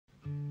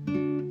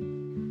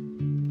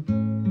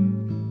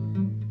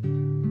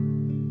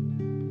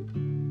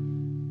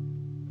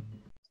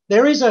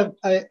There is a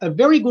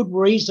very good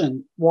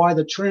reason why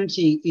the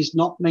Trinity is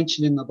not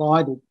mentioned in the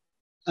Bible,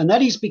 and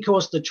that is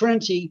because the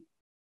Trinity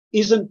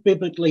isn't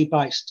biblically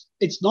based.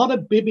 It's not a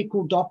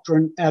biblical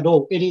doctrine at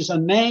all. It is a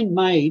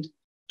man-made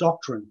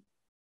doctrine.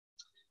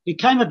 It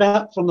came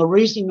about from the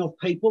reasoning of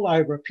people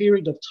over a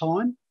period of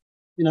time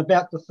in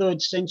about the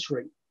 3rd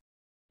century.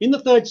 In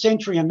the 3rd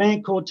century, a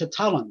man called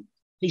Tertullian,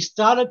 he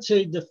started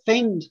to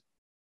defend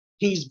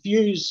his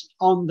views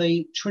on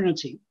the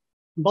Trinity.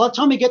 And by the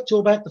time we get to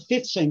about the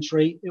 5th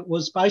century, it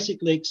was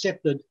basically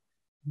accepted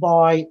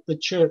by the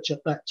church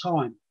at that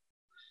time.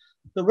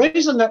 The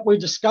reason that we're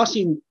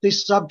discussing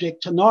this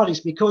subject tonight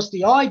is because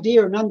the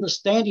idea and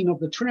understanding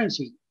of the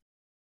Trinity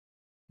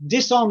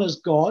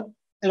dishonours God,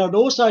 and it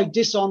also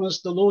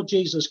dishonours the Lord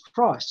Jesus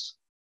Christ.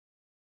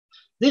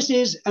 This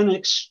is an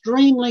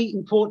extremely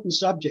important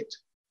subject.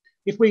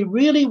 If we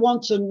really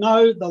want to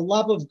know the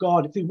love of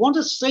God, if we want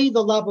to see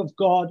the love of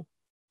God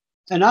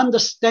and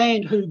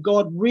understand who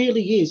God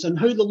really is and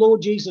who the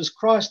Lord Jesus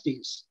Christ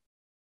is,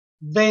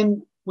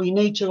 then we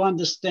need to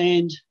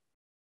understand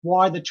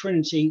why the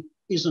Trinity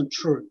isn't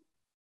true.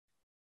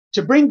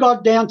 To bring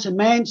God down to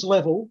man's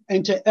level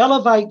and to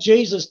elevate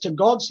Jesus to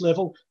God's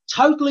level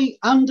totally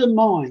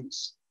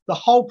undermines the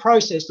whole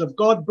process of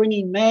God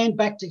bringing man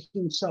back to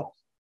himself.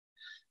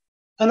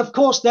 And of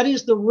course, that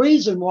is the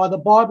reason why the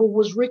Bible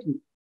was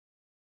written.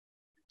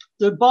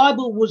 The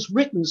Bible was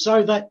written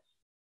so that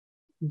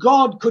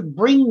God could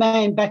bring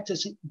man back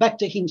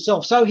to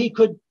himself, so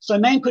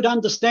man could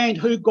understand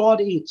who God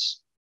is.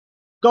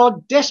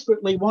 God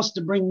desperately wants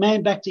to bring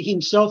man back to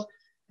himself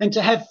and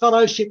to have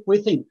fellowship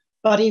with him,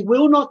 but he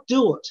will not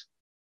do it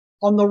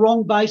on the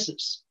wrong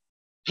basis.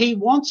 He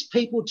wants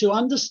people to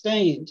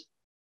understand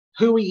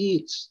who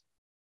he is.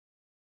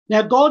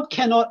 Now, God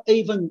cannot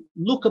even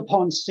look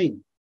upon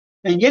sin.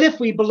 And yet if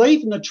we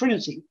believe in the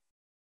Trinity,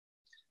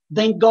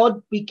 then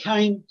God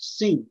became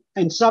sin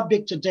and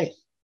subject to death,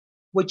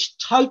 which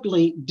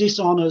totally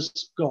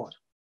dishonours God.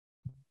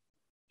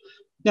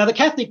 Now, the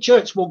Catholic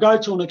Church will go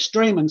to an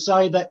extreme and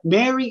say that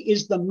Mary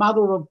is the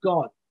mother of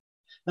God.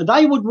 And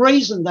they would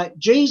reason that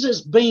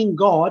Jesus being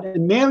God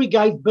and Mary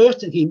gave birth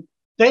to him,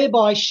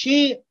 by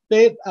sheer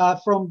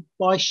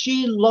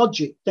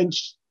logic, then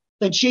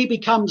she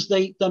becomes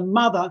the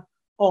mother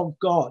of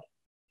God.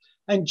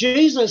 And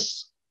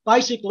Jesus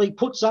basically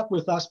puts up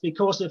with us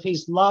because of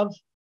his love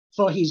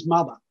for his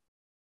mother.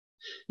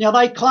 Now,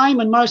 they claim,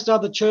 and most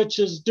other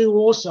churches do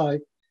also,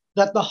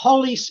 that the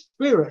Holy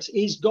Spirit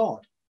is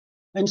God.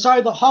 And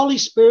so the Holy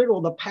Spirit,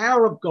 or the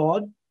power of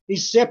God,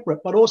 is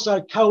separate, but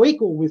also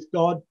co-equal with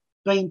God,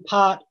 being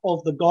part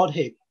of the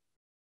Godhead.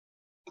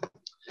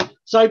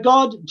 So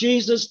God,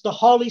 Jesus, the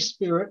Holy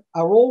Spirit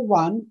are all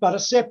one, but are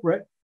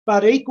separate,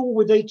 but equal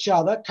with each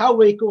other,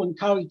 co-equal and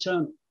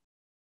co-eternal.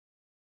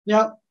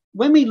 Now,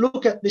 when we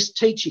look at this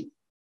teaching,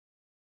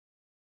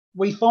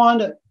 we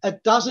find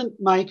it doesn't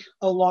make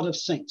a lot of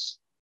sense.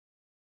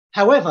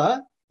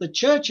 However, the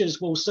churches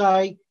will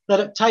say that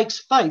it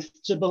takes faith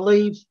to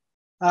believe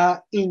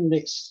in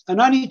this,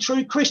 and only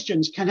true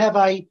Christians can have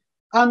a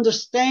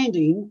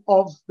understanding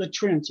of the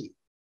Trinity.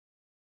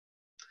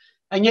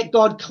 And yet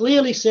God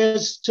clearly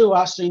says to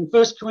us in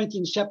 1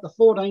 Corinthians chapter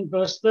 14,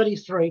 verse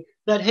 33,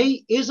 that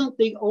he isn't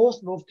the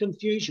author of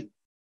confusion.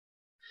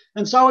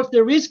 And so if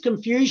there is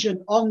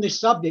confusion on this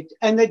subject,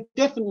 and there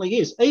definitely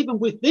is, even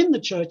within the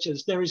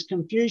churches, there is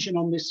confusion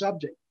on this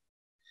subject.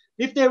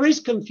 If there is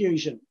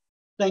confusion,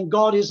 then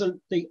God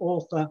isn't the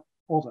author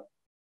of it.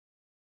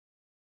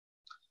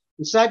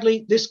 And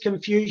sadly, this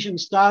confusion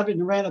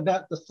started around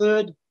about the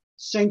 3rd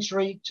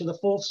century to the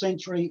 4th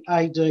century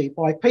AD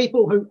by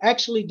people who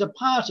actually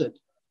departed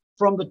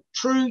from the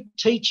true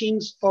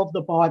teachings of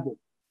the Bible.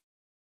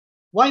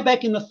 Way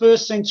back in the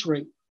 1st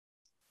century,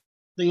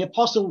 the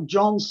Apostle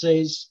John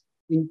says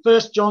in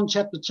 1 John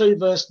chapter 2,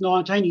 verse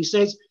 19, he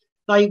says,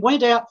 they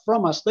went out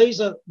from us.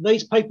 These are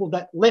these people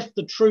that left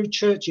the true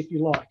church, if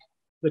you like,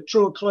 the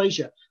true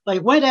ecclesia. They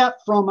went out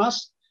from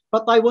us,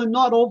 but they were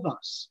not of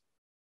us.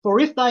 For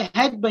if they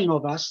had been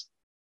of us,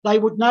 they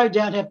would no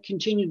doubt have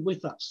continued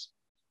with us.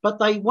 But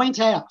they went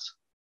out,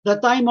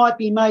 that they might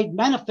be made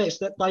manifest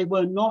that they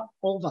were not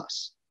of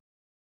us.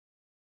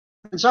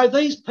 And so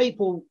these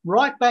people,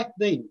 right back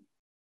then,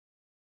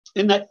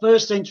 in that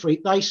 1st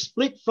century, they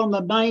split from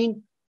the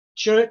main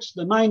church,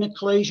 the main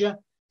ecclesia,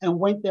 and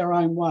went their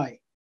own way.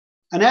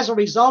 And as a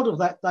result of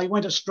that, they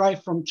went astray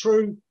from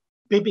true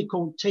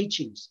biblical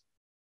teachings.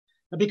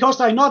 And because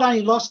they not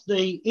only lost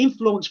the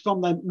influence from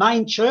the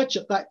main church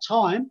at that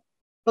time,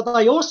 but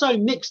they also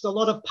mixed a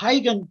lot of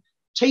pagan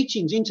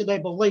teachings into their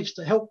beliefs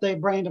to help their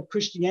brand of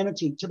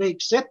Christianity to be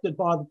accepted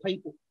by the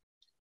people.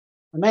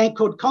 A man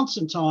called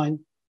Constantine,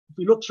 if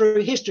we look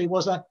through history, he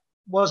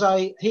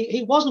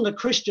wasn't a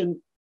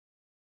Christian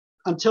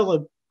until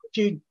a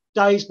few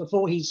days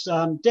before his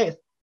death,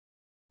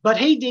 but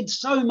he did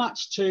so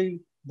much to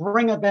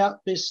bring about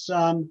this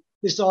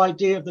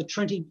idea of the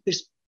Trinity,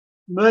 this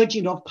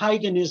merging of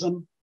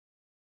paganism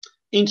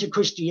into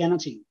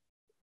Christianity.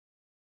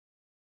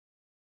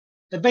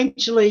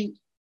 Eventually,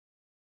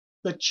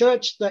 the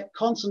church that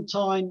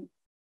Constantine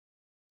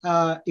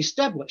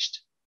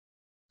established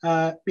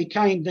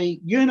became the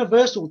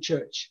universal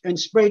church and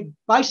spread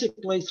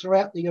basically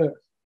throughout the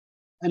earth,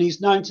 and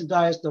is known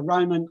today as the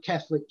Roman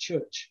Catholic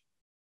Church.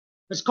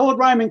 It's called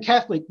Roman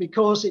Catholic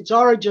because its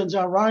origins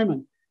are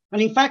Roman.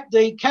 And in fact,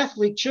 the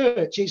Catholic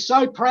Church is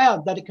so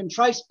proud that it can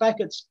trace back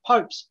its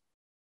popes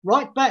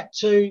right back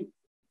to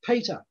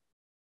Peter,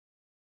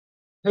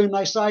 whom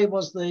they say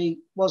was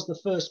the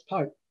first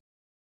pope.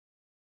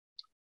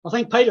 I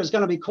think Peter is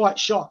going to be quite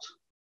shocked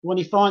when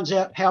he finds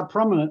out how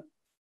prominent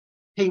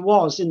he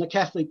was in the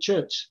Catholic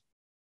Church.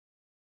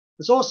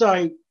 It's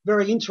also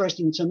very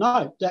interesting to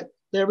note that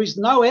there is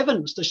no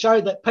evidence to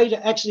show that Peter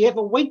actually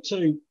ever went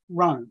to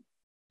Rome.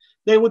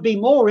 There would be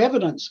more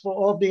evidence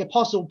of the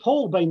Apostle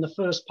Paul being the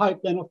first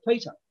pope than of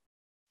Peter.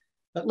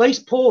 At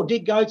least Paul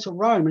did go to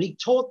Rome and he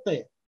taught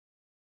there.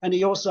 And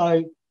he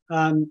also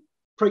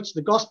preached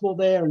the gospel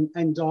there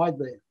and died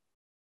there.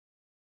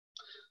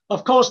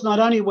 Of course, not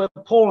only were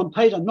Paul and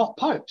Peter not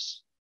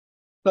popes,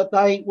 but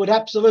they would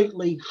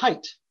absolutely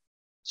hate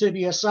to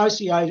be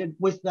associated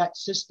with that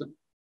system.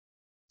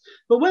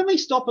 But when we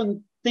stop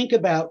and think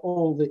about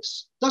all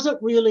this, does it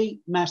really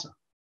matter?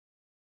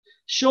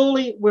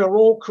 Surely we're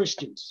all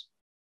Christians,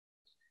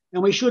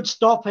 and we should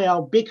stop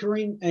our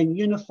bickering and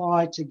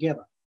unify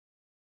together.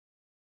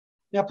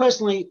 Now,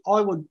 personally,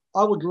 I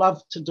would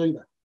love to do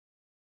that.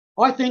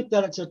 I think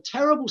that it's a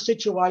terrible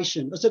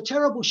situation. It's a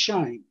terrible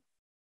shame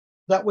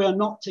that we're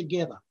not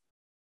together.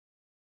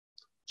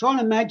 Try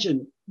and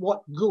imagine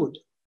what good.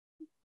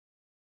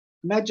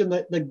 Imagine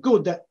the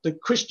good that the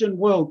Christian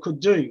world could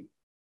do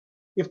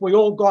if we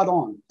all got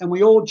on and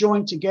we all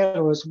joined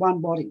together as one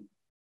body.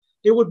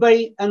 It would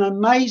be an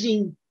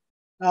amazing.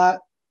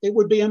 It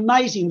would be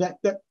amazing that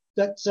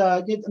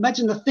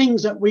imagine the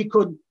things that we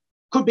could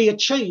be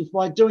achieved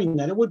by doing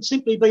that. It would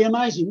simply be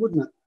amazing,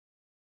 wouldn't it?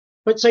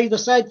 But see, the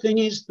sad thing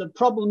is, the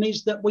problem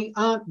is that we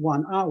aren't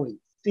one, are we?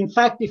 In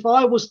fact,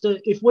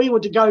 if we were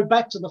to go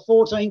back to the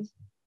 14th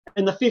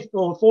and the 5th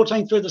or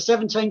 14th through the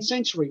 17th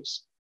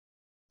centuries,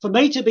 for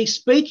me to be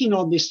speaking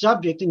on this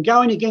subject and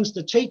going against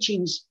the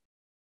teachings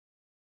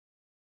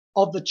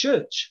of the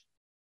church,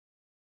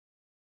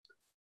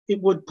 it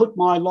would put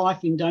my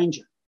life in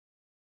danger.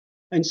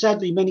 And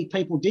sadly, many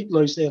people did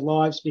lose their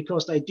lives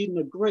because they didn't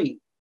agree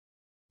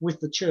with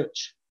the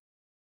church.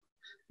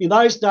 In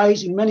those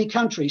days, in many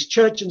countries,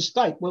 church and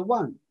state were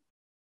one.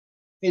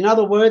 In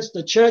other words,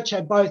 the church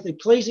had both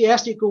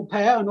ecclesiastical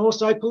power and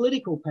also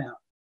political power.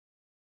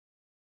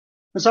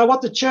 And so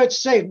what the church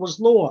said was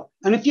law.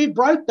 And if you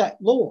broke that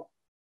law,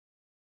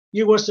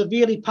 you were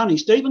severely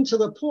punished, even to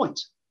the point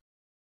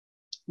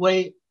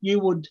where you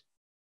would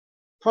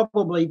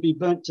probably be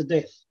burnt to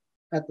death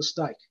at the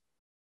stake.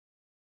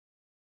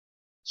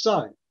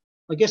 So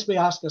I guess we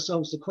ask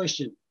ourselves the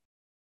question,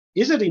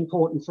 is it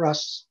important for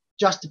us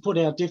just to put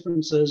our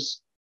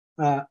differences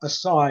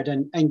aside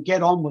and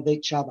get on with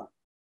each other?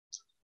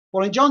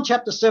 Well, in John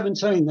chapter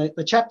 17,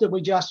 the chapter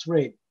we just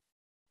read,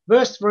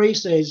 verse 3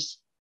 says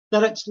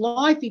that it's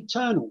life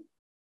eternal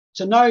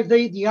to know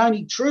thee, the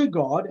only true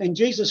God, and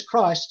Jesus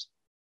Christ,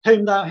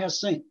 whom thou hast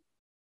sent.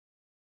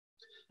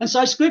 And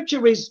so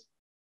scripture is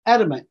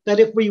adamant that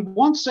if we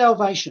want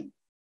salvation,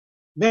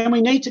 then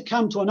we need to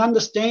come to an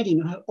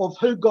understanding of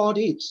who God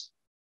is.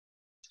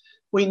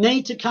 We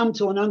need to come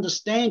to an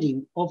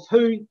understanding of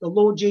who the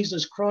Lord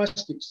Jesus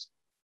Christ is.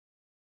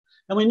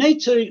 And we need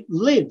to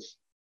live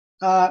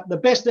the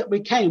best that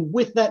we can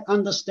with that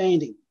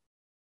understanding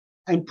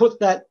and put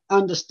that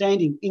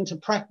understanding into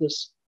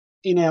practice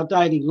in our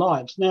daily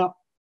lives. Now,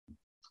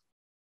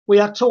 we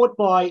are taught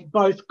by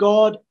both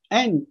God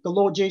and the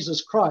Lord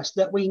Jesus Christ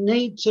that we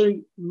need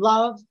to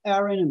love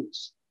our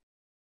enemies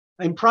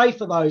and pray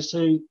for those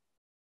who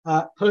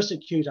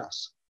persecute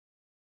us.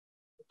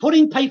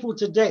 Putting people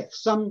to death,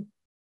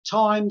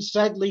 sometimes,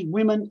 sadly,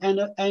 women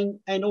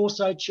and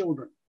also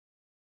children,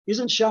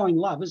 isn't showing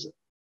love, is it?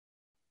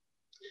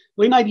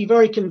 We may be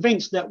very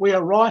convinced that we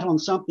are right on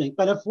something,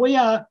 but if we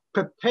are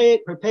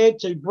prepared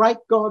to break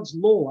God's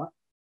law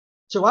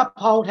to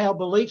uphold our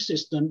belief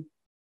system,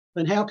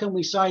 then how can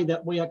we say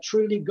that we are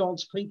truly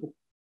God's people?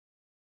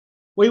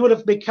 We would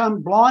have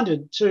become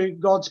blinded to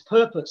God's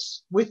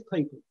purpose with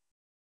people.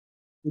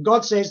 And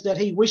God says that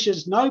he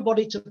wishes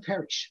nobody to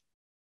perish.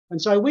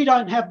 And so we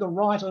don't have the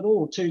right at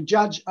all to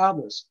judge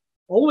others.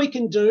 All we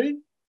can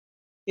do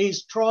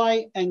is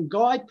try and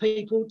guide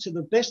people to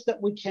the best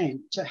that we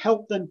can to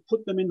help them,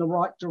 put them in the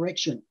right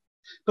direction.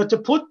 But to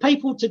put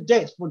people to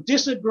death for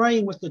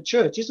disagreeing with the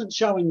church isn't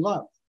showing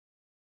love.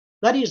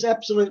 That is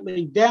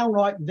absolutely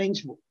downright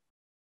vengeful.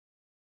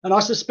 And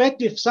I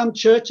suspect if some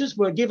churches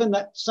were given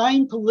that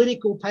same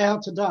political power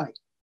today,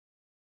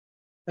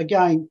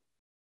 again,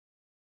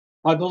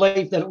 I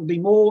believe that it would be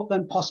more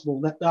than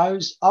possible that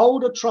those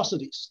old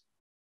atrocities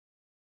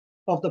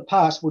of the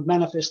past would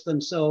manifest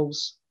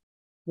themselves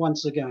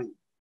once again.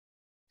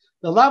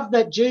 The love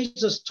that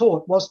Jesus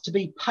taught was to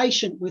be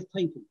patient with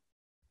people,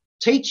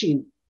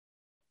 teaching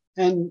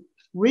and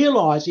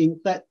realizing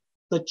that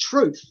the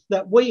truth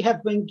that we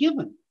have been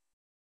given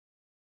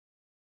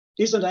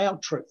isn't our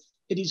truth.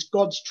 It is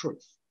God's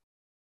truth.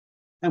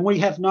 and we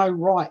have no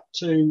right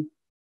to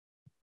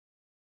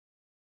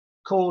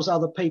cause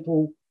other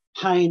people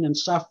pain and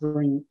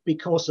suffering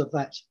because of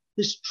that.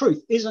 This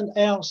truth isn't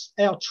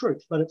our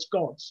truth, but it's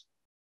God's.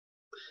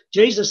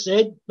 Jesus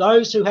said,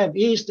 those who have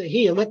ears to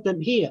hear, let them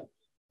hear.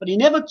 But he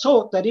never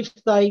taught that if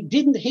they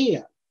didn't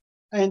hear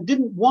and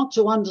didn't want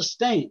to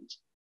understand,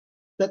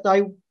 that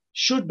they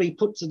should be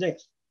put to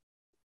death.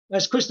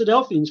 As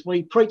Christadelphians,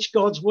 we preach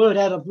God's word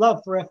out of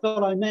love for our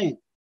fellow man,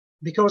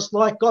 because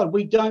like God,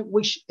 we don't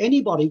wish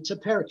anybody to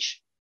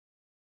perish.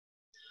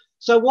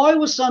 So why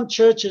were some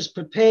churches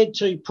prepared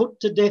to put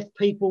to death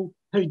people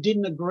who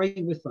didn't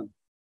agree with them?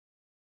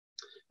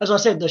 As I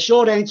said, the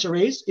short answer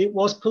is it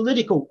was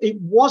political. It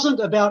wasn't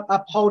about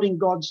upholding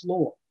God's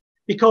law,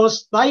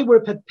 because they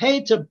were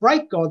prepared to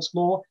break God's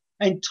law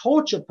and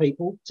torture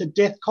people to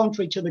death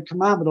contrary to the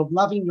commandment of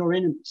loving your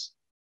enemies.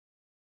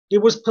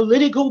 It was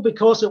political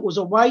because it was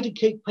a way to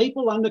keep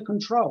people under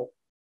control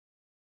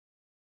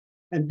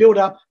and build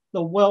up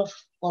the wealth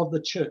of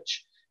the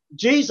church.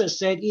 Jesus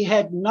said he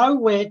had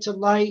nowhere to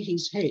lay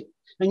his head,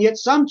 and yet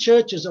some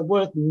churches are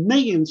worth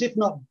millions, if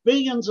not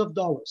billions of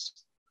dollars.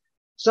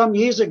 Some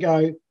years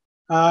ago,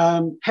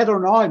 Heather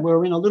and I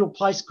were in a little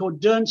place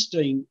called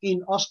Dürnstein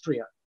in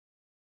Austria.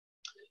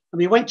 And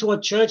we went to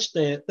a church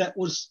there that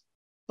was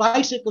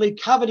basically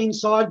covered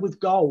inside with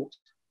gold.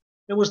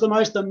 It was the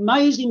most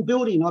amazing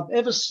building I've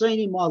ever seen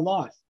in my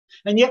life.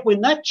 And yet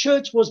when that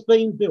church was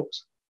being built,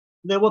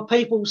 there were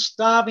people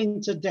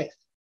starving to death.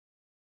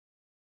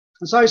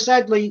 And so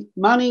sadly,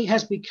 money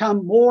has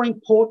become more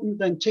important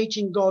than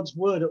teaching God's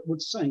word, it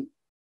would seem.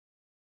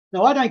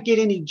 Now, I don't get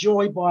any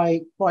joy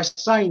by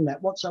saying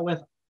that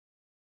whatsoever.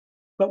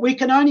 But we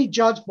can only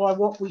judge by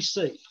what we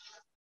see.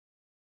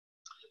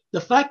 The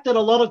fact that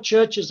a lot of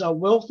churches are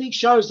wealthy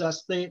shows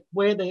us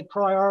where their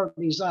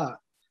priorities are.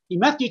 In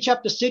Matthew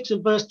chapter 6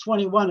 and verse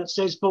 21, it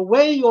says, for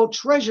where your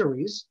treasure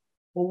is,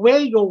 or where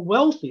your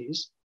wealth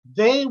is,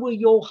 there will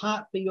your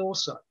heart be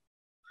also.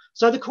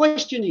 So the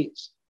question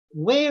is,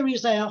 where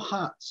is our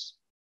hearts?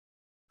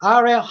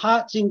 Are our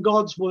hearts in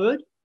God's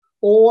word,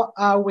 or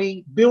are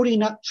we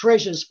building up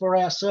treasures for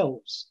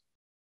ourselves?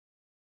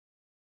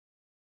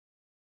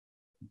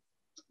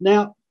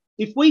 Now,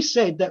 if we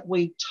said that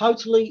we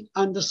totally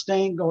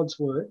understand God's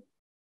word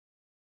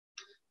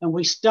and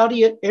we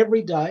study it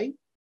every day,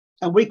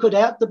 and we could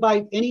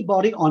out-debate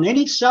anybody on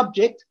any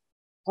subject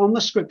on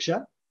the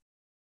scripture,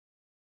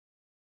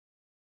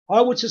 I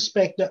would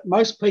suspect that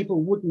most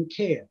people wouldn't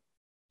care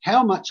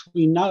how much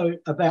we know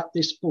about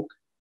this book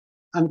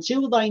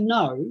until they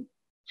know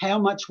how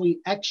much we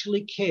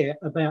actually care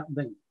about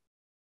them.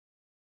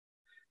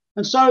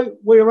 And so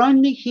we're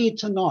only here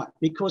tonight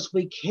because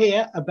we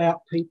care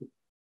about people.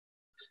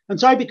 And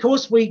so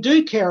because we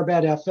do care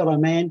about our fellow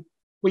man,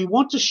 we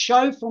want to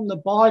show from the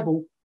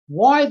Bible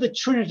why the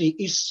Trinity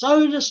is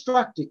so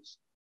destructive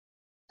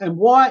and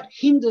why it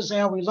hinders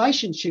our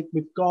relationship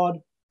with God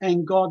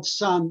and God's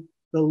Son,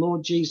 the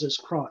Lord Jesus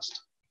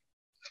Christ.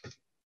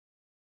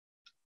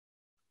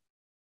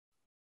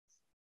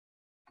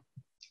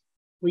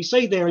 We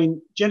see there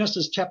in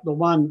Genesis chapter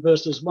 1,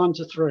 verses 1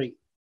 to 3.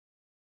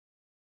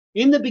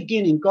 In the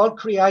beginning, God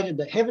created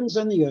the heavens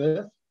and the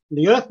earth.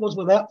 The earth was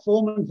without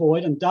form and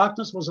void, and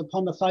darkness was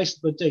upon the face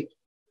of the deep.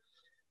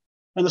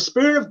 And the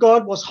Spirit of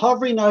God was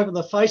hovering over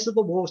the face of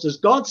the waters.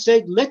 God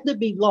said, let there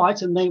be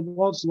light, and there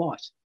was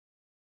light.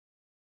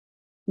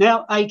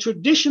 Now, a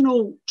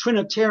traditional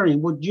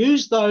Trinitarian would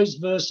use those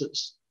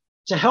verses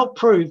to help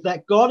prove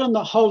that God and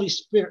the Holy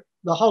Spirit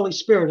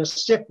are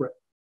separate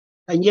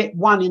and yet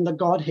one in the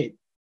Godhead.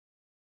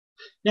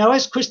 Now,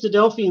 as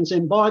Christadelphians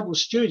and Bible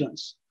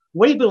students,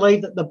 we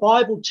believe that the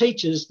Bible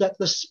teaches that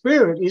the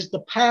Spirit is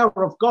the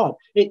power of God.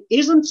 It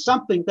isn't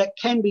something that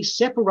can be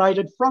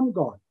separated from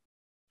God.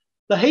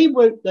 The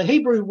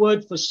Hebrew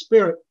word for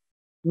spirit,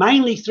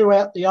 mainly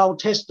throughout the Old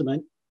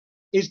Testament,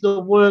 is the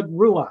word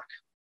ruach.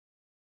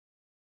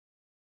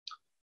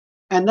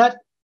 And that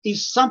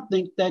is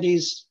something that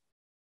is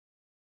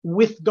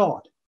with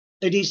God.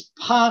 It is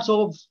part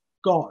of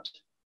God.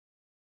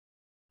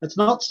 It's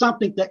not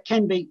something that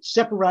can be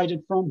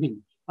separated from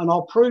him. And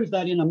I'll prove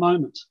that in a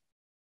moment.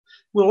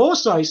 We'll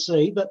also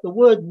see that the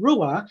word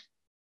ruach,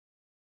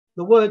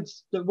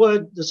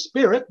 the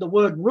spirit, the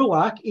word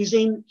ruach is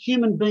in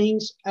human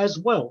beings as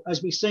well,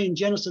 as we see in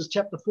Genesis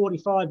chapter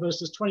 45,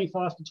 verses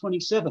 25 to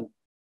 27.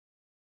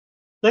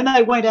 Then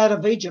they went out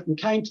of Egypt and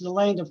came to the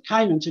land of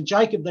Canaan, to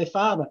Jacob their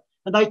father.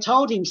 And they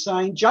told him,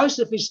 saying,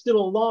 Joseph is still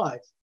alive,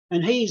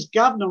 and he is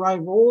governor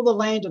over all the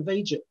land of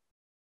Egypt.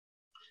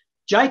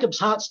 Jacob's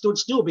heart stood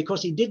still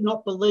because he did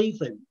not believe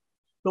them.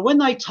 But when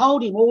they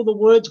told him all the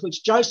words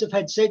which Joseph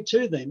had said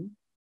to them,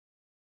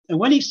 and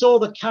when he saw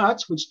the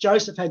carts which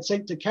Joseph had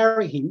sent to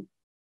carry him,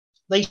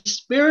 the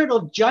spirit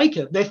of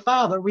Jacob, their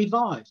father,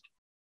 revived.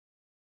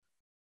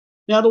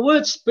 Now, the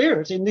word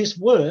spirit in this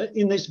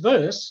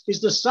verse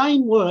is the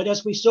same word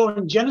as we saw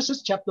in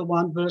Genesis chapter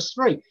 1, verse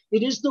 3.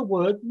 It is the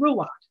word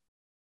ruach.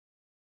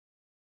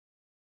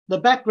 The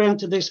background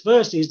to this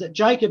verse is that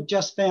Jacob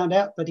just found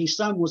out that his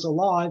son was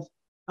alive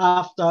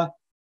after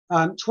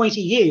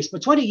 20 years. For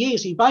 20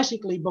 years, he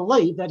basically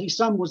believed that his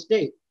son was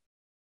dead.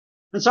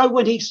 And so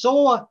when he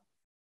saw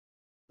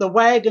the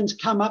wagons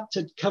come up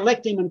to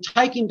collect him and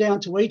take him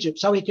down to Egypt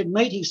so he could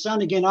meet his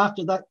son again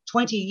after that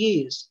 20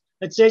 years,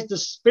 it says the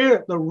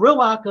spirit, the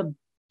ruach of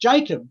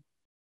Jacob,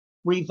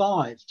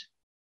 revived.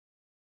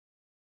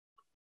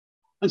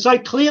 And so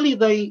clearly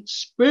the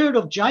spirit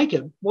of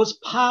Jacob was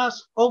part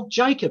of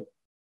Jacob,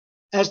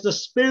 as the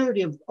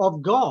spirit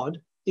of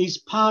God is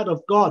part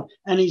of God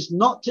and is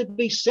not to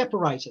be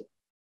separated.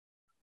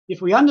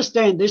 If we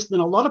understand this,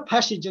 then a lot of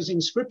passages in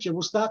Scripture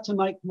will start to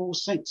make more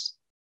sense.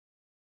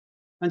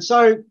 And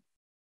so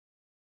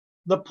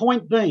the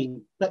point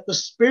being that the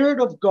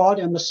Spirit of God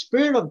and the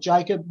Spirit of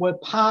Jacob were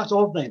part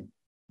of them.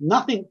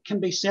 Nothing can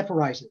be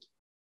separated.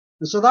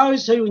 And so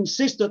those who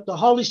insist that the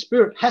Holy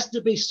Spirit has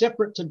to be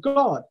separate to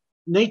God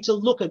need to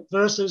look at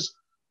verses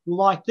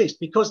like this,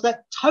 because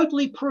that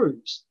totally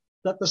proves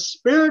that the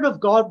Spirit of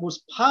God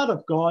was part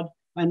of God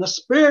and the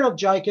Spirit of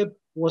Jacob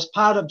was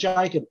part of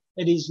Jacob.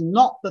 It is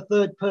not the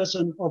third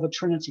person of a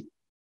Trinity.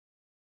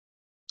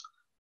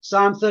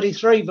 Psalm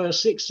 33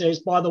 verse 6 says,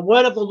 by the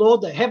word of the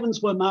Lord the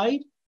heavens were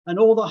made, and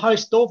all the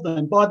host of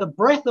them, by the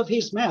breath of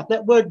his mouth.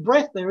 That word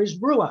breath there is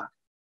ruach.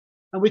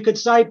 And we could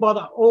say by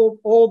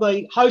all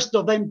the host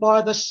of them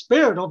by the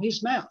spirit of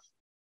his mouth.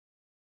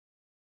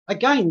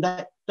 Again,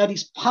 that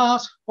is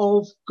part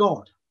of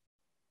God.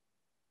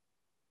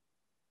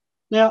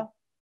 Now,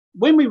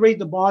 when we read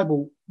the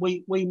Bible,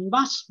 we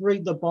must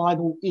read the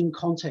Bible in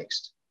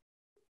context.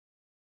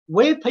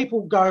 Where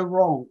people go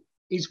wrong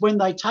is when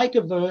they take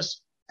a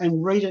verse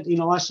and read it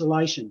in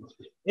isolation.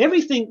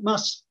 Everything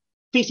must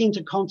fit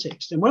into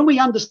context. And when we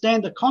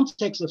understand the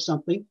context of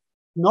something,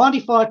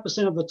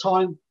 95% of the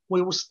time,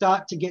 we will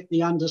start to get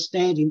the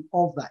understanding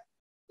of that.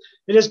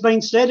 It has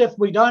been said, if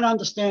we don't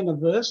understand a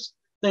verse,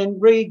 then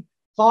read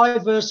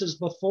 5 verses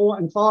before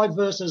and 5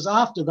 verses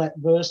after that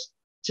verse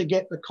to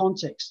get the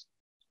context.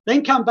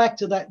 Then come back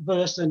to that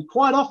verse, and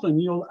quite often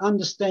you'll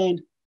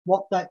understand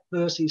what that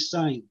verse is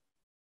saying.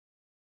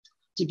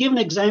 To give an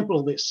example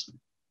of this,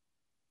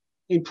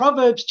 in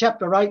Proverbs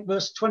chapter 8,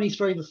 verse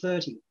 23 to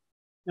 30.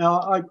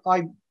 Now,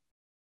 I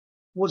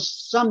was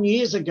some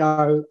years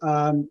ago,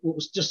 it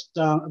was just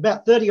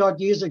about 30 odd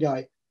years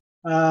ago,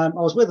 I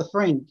was with a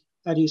friend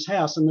at his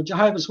house, and the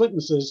Jehovah's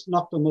Witnesses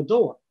knocked on the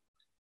door.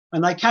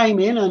 And they came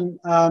in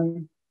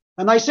and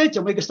they said to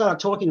him, we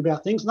started talking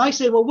about things, and they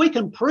said, well, we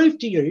can prove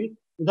to you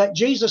that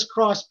Jesus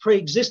Christ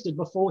pre-existed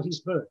before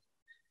his birth.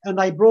 And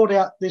they brought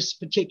out this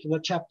particular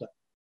chapter,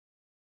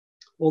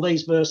 or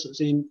these verses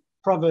in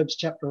Proverbs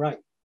chapter 8.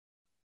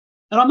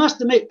 And I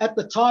must admit, at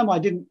the time, I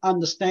didn't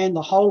understand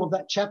the whole of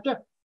that chapter.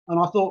 And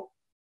I thought,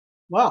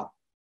 wow,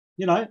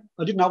 I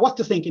didn't know what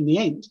to think in the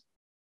end.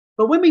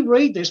 But when we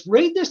read this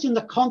in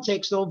the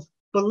context of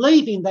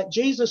believing that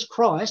Jesus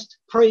Christ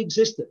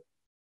pre-existed.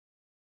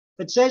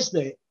 It says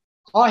there,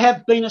 I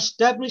have been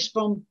established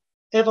from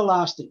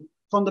everlasting,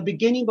 from the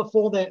beginning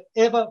before there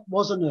ever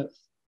was an earth.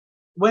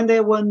 When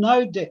there were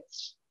no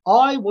depths,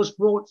 I was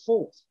brought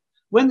forth.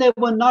 When there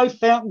were no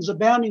fountains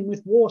abounding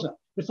with water,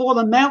 before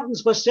the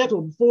mountains were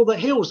settled, before the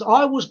hills,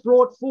 I was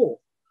brought forth,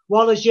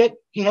 while as yet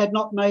he had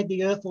not made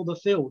the earth or the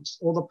fields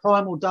or the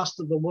primal dust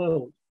of the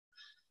world.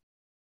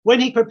 When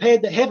he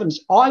prepared the heavens,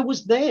 I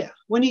was there.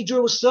 When he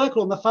drew a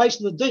circle on the face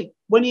of the deep,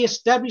 when he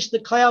established the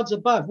clouds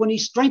above, when he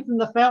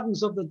strengthened the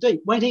fountains of the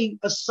deep, when he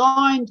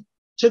assigned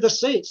to the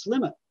sea its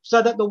limit,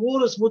 so that the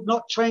waters would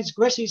not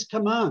transgress his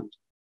command.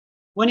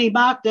 When he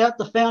marked out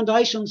the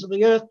foundations of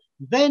the earth,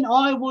 then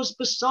I was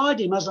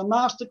beside him as a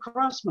master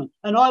craftsman,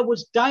 and I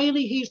was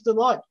daily his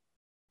delight,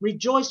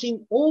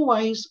 rejoicing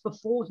always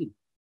before him.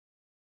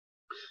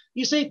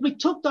 You see, if we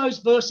took those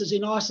verses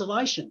in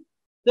isolation,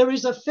 there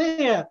is a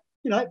fair,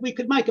 we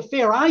could make a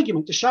fair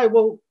argument to show,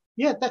 well,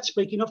 yeah, that's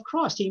speaking of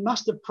Christ. He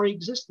must have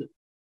pre-existed.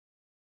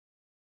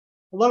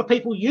 A lot of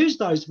people use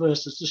those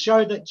verses to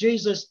show that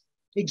Jesus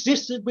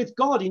existed with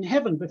God in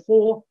heaven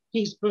before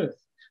his birth.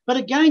 But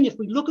again, if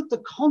we look at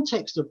the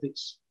context of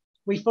this,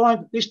 we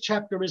find that this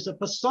chapter is a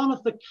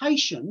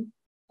personification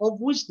of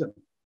wisdom.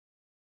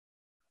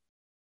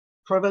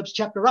 Proverbs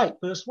chapter 8,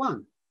 verse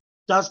 1.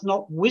 Does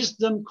not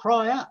wisdom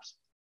cry out,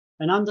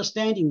 and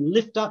understanding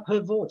lift up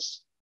her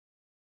voice?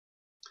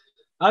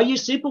 O you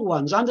simple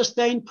ones,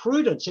 understand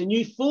prudence, and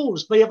you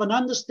fools, be of an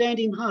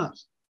understanding heart.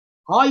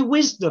 I,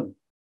 wisdom,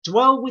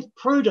 dwell with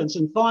prudence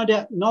and find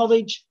out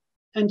knowledge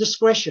and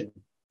discretion.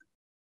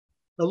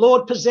 The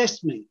Lord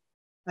possessed me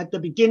at the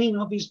beginning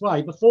of his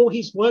way, before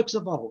his works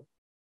of old.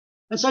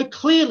 And so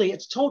clearly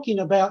it's talking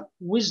about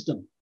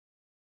wisdom.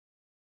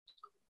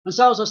 And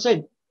so, as I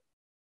said,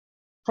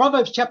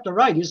 Proverbs chapter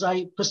 8 is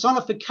a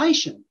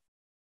personification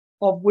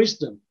of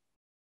wisdom.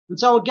 And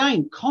so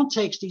again,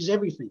 context is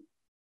everything.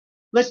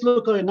 Let's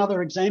look at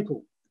another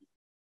example.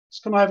 Let's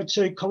come over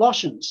to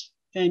Colossians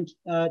and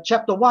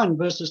chapter 1,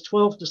 verses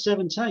 12 to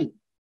 17.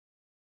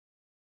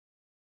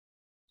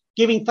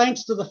 Giving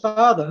thanks to the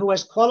Father who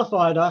has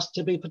qualified us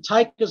to be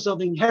partakers of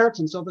the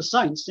inheritance of the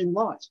saints in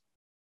light.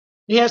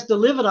 He has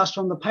delivered us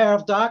from the power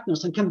of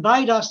darkness and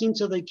conveyed us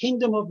into the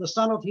kingdom of the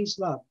Son of his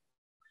love,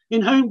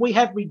 in whom we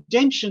have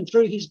redemption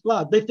through his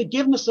blood, the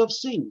forgiveness of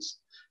sins.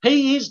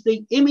 He is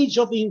the image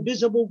of the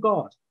invisible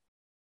God,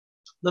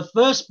 the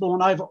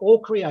firstborn over all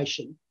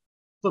creation.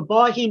 For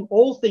by him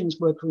all things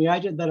were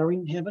created that are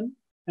in heaven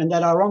and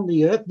that are on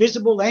the earth,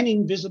 visible and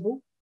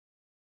invisible,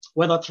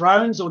 whether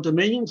thrones or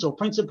dominions or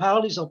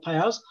principalities or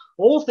powers.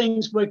 All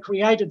things were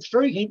created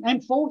through him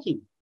and for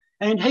him.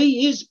 And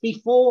he is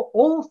before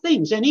all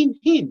things, and in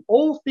him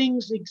all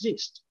things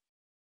exist.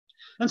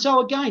 And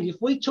so again, if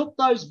we took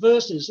those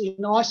verses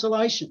in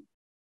isolation,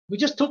 we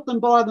just took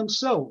them by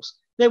themselves,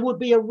 there would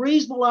be a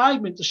reasonable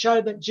argument to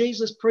show that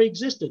Jesus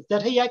pre-existed,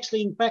 that he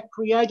actually in fact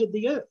created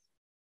the earth.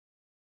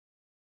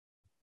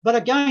 But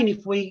again,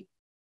 if we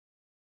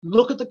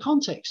look at the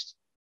context,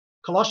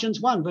 Colossians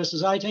 1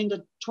 verses 18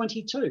 to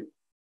 22,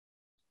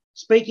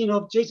 speaking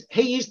of Jesus,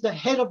 he is the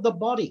head of the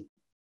body,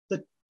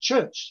 the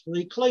church,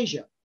 the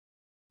ecclesia,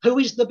 who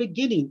is the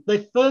beginning,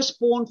 the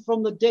firstborn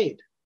from the dead,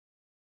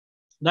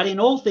 that in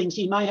all things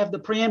he may have the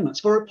preeminence.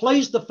 For it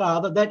pleased the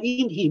Father that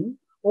in him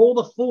all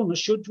the fullness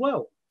should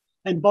dwell,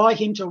 and by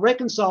him to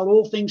reconcile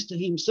all things to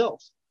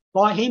himself.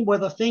 By him,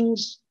 whether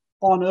things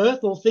on earth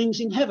or things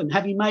in heaven,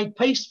 having made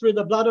peace through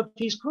the blood of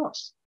his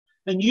cross.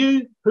 And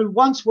you who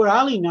once were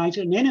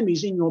alienated and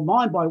enemies in your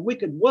mind by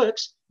wicked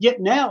works, yet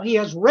now he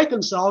has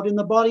reconciled in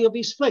the body of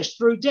his flesh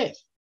through death,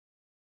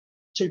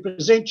 to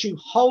present you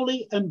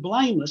holy and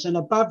blameless and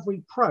above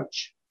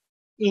reproach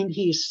in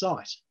his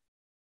sight.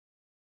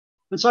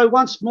 And so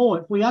once more,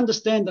 if we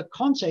understand the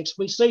context,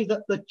 we see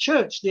that the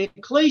church, the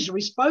ecclesia,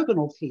 is spoken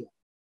of here.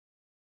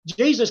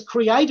 Jesus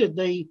created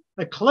the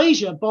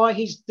ecclesia by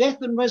his death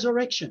and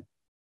resurrection.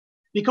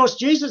 Because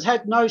Jesus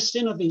had no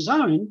sin of his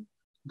own,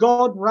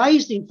 God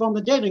raised him from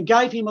the dead and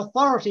gave him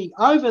authority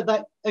over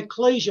that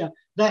ecclesia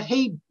that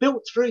he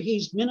built through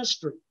his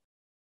ministry.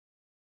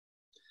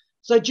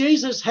 So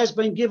Jesus has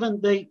been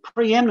given the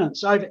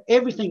preeminence over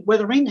everything,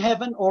 whether in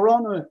heaven or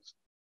on earth.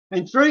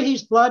 And through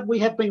his blood, we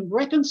have been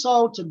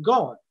reconciled to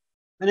God.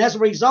 And as a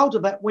result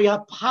of that, we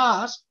are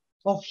part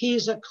of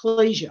his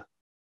ecclesia.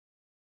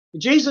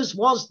 Jesus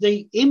was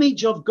the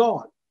image of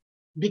God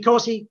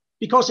because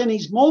in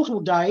his mortal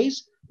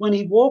days, when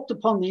he walked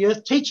upon the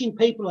earth teaching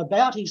people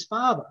about his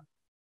Father,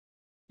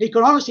 he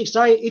could honestly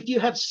say, if you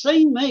have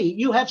seen me,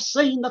 you have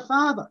seen the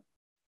Father,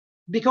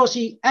 because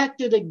he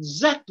acted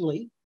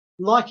exactly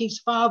like his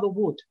Father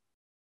would.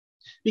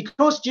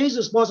 Because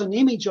Jesus was an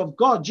image of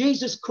God,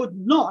 Jesus could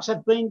not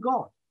have been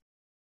God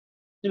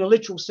in a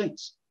literal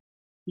sense.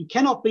 You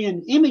cannot be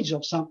an image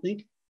of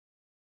something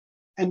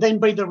and then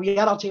be the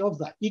reality of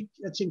that.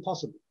 It's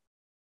impossible.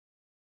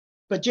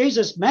 But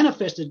Jesus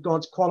manifested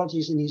God's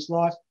qualities in his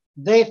life.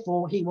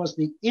 Therefore, he was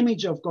the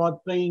image of God,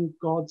 being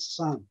God's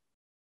Son.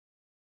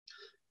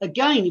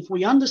 Again, if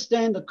we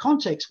understand the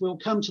context, we'll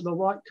come to the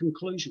right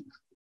conclusion.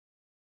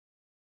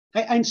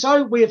 And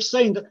so we have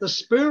seen that the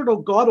Spirit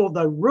of God, or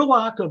the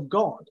Ruach of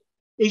God,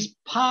 is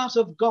part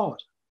of God,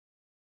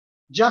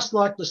 just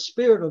like the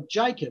Spirit of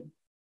Jacob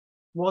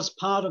was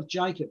part of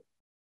Jacob.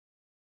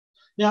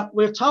 Now,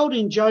 we're told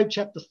in Job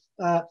chapter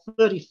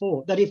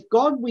 34 that if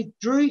God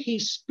withdrew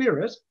his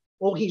Spirit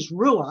or his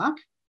Ruach,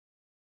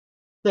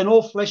 then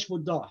all flesh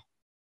would die.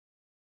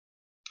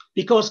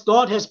 Because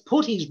God has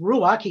put his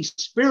Ruach, his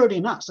Spirit,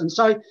 in us. And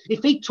so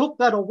if he took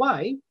that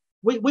away,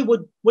 we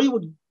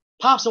would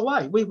pass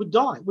away. We would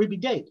die. We'd be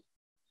dead.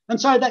 And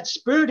so that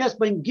Spirit has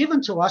been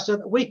given to us so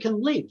that we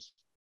can live.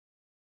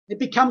 It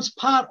becomes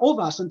part of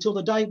us until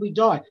the day we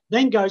die,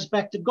 then goes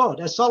back to God,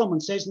 as Solomon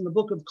says in the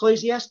book of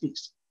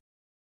Ecclesiastes.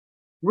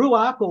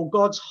 Ruach, or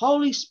God's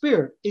Holy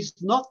Spirit, is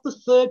not the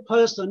third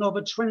person of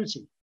a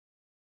Trinity.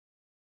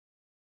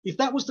 If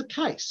that was the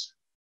case,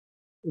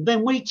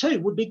 then we too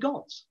would be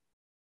gods,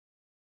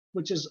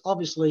 which is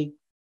obviously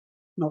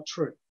not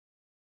true.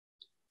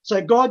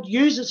 So God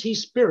uses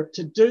his Spirit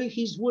to do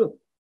his will.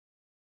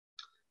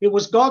 It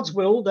was God's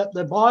will that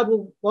the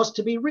Bible was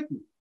to be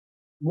written.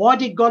 Why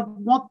did God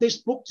want this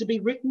book to be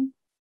written?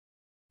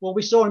 Well,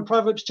 we saw in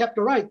Proverbs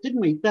chapter 8, didn't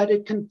we, that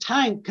it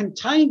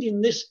contained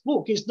in this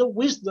book is the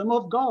wisdom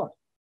of God.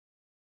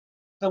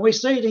 And we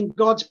see it in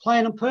God's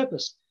plan and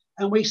purpose.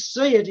 And we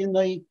see it in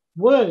the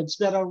words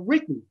that are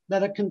written,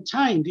 that are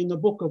contained in the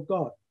book of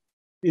God,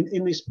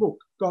 in this book,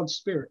 God's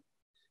Spirit.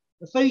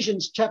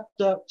 Ephesians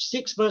chapter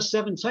 6, verse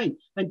 17,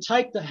 and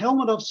take the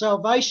helmet of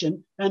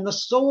salvation and the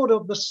sword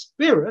of the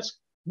Spirit,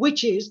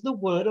 which is the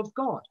word of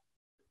God.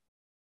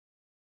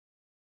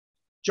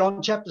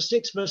 John chapter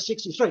 6, verse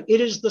 63, it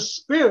is the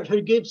Spirit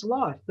who gives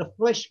life. The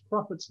flesh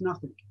profits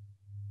nothing.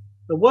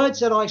 The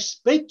words that I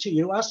speak to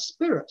you are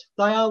spirit.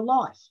 They are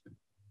life.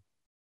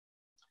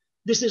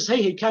 This is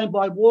he who came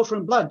by water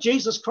and blood,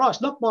 Jesus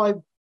Christ, not by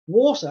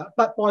water,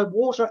 but by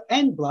water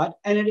and blood.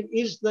 And it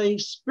is the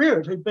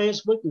Spirit who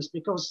bears witness,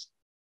 because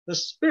the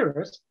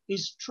Spirit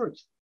is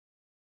truth.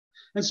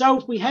 And so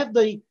if we have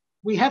the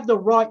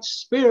right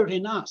Spirit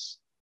in us,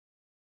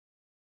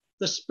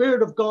 the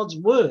Spirit of God's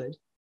word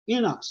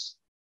in us,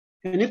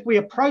 and if we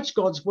approach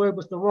God's word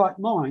with the right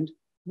mind,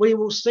 we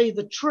will see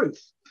the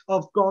truth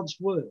of God's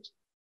word.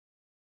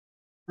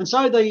 And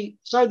so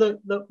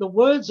the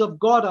words of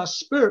God are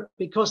spirit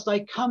because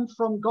they come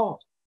from God.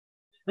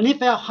 And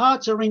if our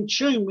hearts are in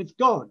tune with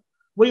God,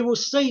 we will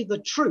see the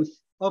truth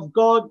of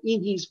God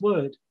in his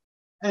word,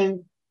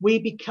 and we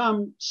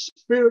become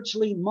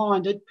spiritually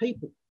minded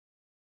people.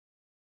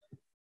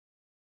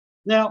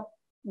 Now,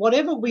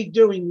 whatever we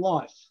do in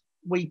life,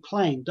 we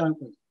plan,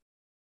 don't we?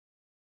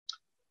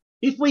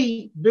 If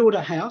we build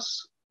a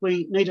house,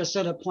 we need a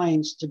set of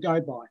plans to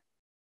go by.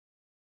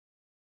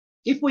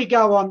 If we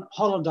go on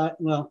holiday,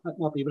 well, that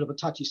might be a bit of a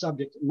touchy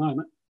subject at the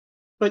moment,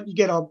 but you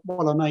get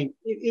what I mean.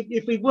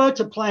 If we were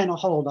to plan a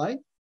holiday,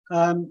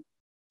 I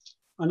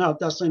know it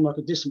does seem like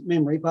a distant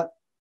memory, but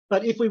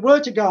if we were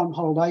to go on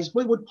holidays,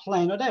 we would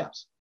plan it out.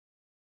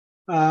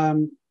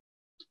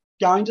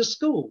 Going to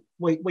school,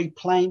 we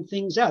plan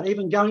things out.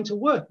 Even going to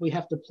work, we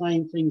have to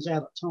plan things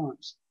out at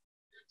times.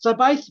 So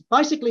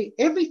basically,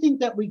 everything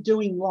that we do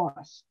in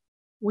life,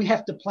 we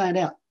have to plan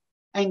out.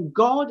 And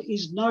God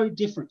is no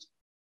different,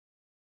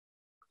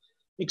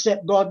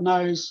 except God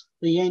knows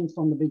the end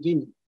from the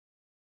beginning.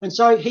 And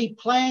so he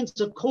plans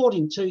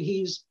according to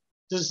his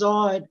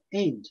desired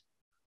end.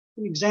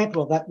 An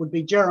example of that would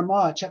be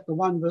Jeremiah chapter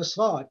 1, verse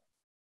 5.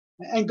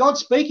 And God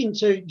speaking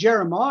to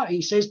Jeremiah,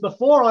 he says,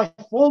 before I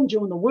formed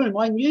you in the womb,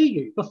 I knew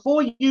you.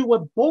 Before you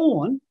were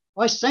born,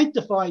 I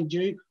sanctified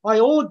you. I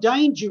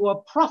ordained you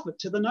a prophet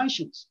to the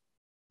nations.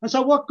 And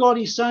so what God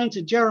is saying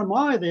to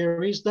Jeremiah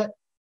there is that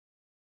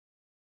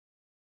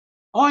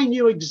I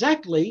knew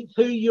exactly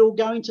who you're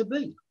going to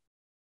be.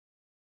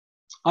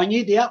 I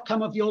knew the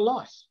outcome of your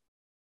life.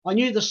 I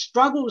knew the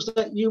struggles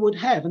that you would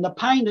have and the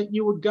pain that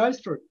you would go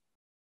through.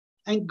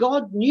 And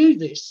God knew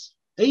this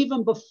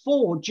even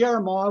before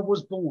Jeremiah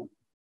was born.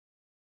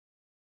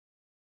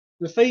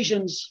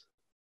 Ephesians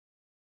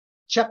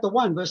chapter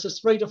 1, verses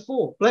 3 to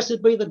 4.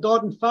 Blessed be the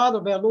God and Father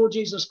of our Lord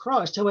Jesus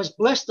Christ, who has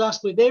blessed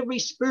us with every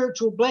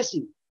spiritual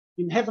blessing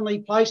in heavenly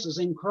places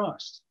in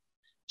Christ,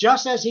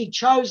 just as he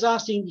chose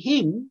us in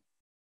him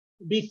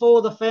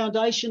before the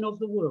foundation of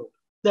the world,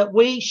 that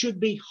we should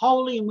be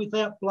holy and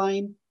without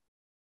blame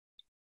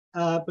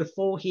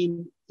before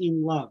him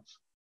in love.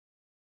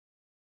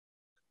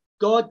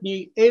 God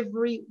knew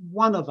every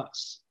one of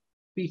us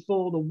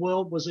before the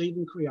world was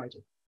even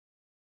created.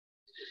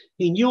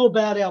 He knew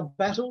about our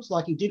battles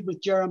like he did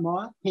with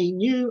Jeremiah. He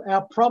knew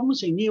our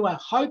problems. He knew our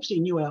hopes. He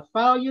knew our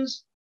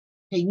failures.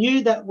 He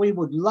knew that we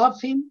would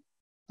love him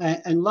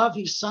and love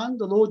his son,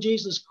 the Lord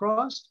Jesus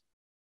Christ,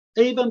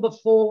 even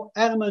before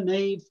Adam and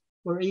Eve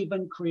were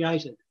even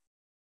created.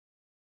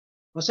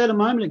 I said a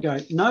moment ago,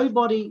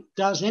 nobody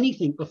does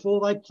anything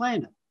before they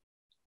plan it.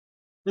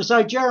 And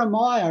so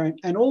Jeremiah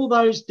and all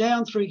those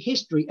down through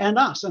history and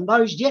us and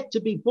those yet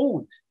to be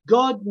born,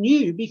 God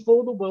knew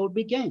before the world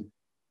began.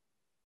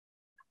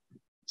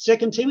 2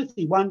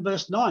 Timothy 1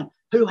 verse 9,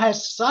 who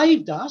has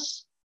saved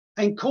us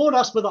and called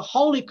us with a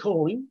holy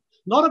calling,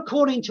 not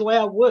according to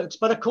our works,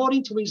 but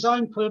according to his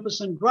own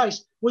purpose and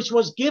grace, which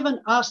was given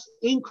us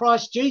in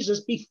Christ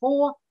Jesus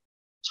before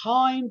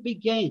time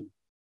began.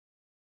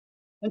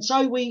 And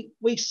so we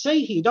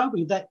see here, don't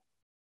we, that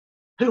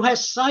who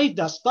has saved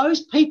us,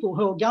 those people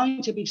who are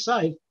going to be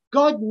saved,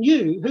 God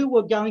knew who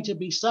were going to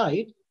be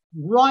saved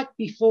right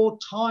before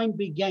time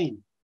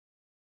began.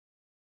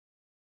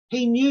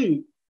 He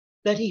knew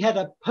that he had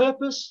a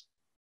purpose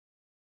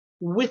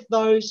with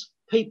those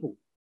people.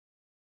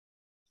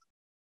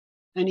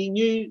 And he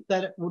knew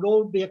that it would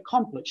all be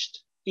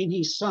accomplished in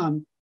his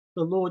son,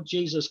 the Lord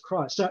Jesus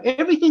Christ. So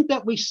everything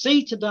that we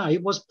see today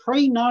was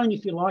pre-known,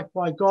 if you like,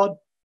 by God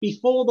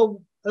before the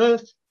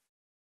earth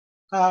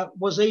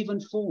was even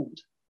formed.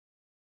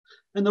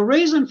 And the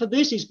reason for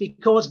this is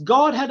because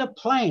God had a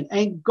plan,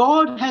 and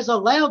God has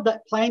allowed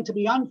that plan to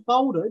be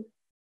unfolded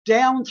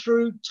down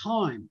through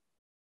time.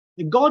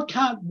 And God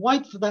can't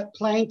wait for that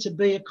plan to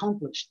be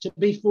accomplished, to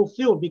be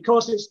fulfilled,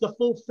 because it's the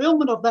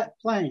fulfillment of that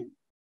plan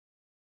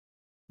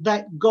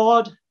that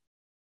God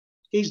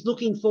is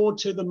looking forward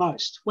to the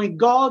most. When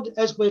God,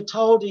 as we're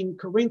told in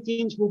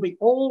Corinthians, will be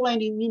all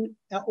and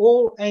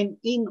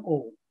in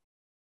all.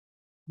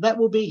 That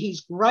will be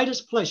his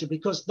greatest pleasure,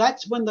 because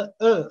that's when the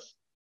earth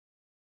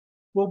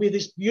will be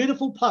this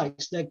beautiful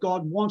place that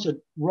God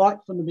wanted right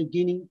from the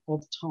beginning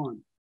of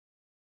time.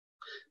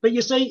 But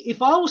you see,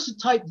 if I was to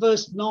take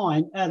verse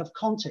 9 out of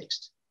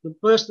context, the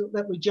verse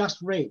that we just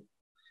read,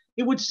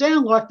 it would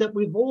sound like that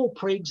we've all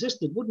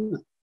pre-existed, wouldn't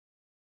it?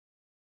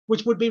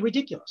 Which would be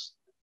ridiculous.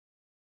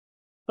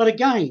 But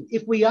again,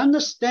 if we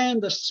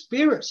understand the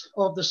spirit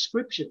of the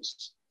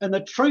scriptures and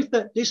the truth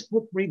that this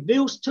book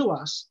reveals to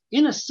us,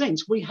 in a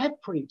sense, we have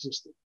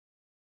pre-existed.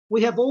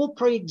 We have all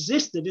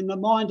pre-existed in the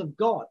mind of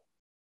God,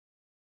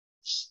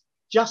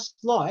 just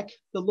like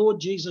the Lord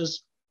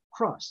Jesus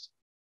Christ.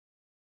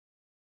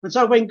 And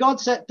so when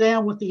God sat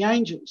down with the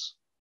angels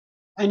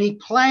and he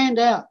planned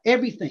out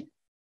everything,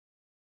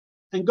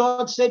 and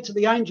God said to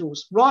the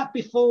angels right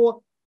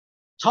before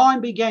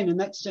time began, in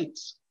that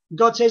sense,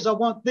 God says, I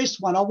want this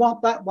one, I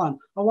want that one,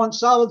 I want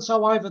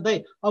so-and-so over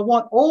there. I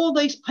want all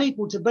these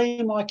people to be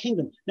in my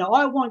kingdom. Now,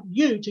 I want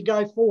you to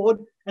go forward,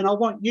 and I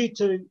want you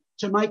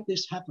to make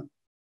this happen.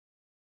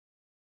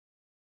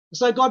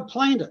 So God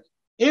planned it.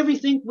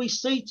 Everything we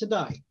see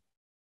today,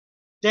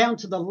 down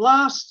to the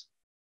last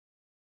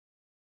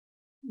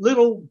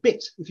little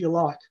bit, if you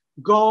like,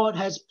 God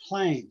has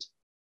planned.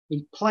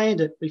 He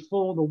planned it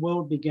before the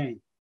world began.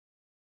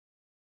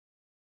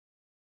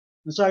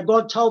 And so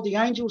God told the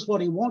angels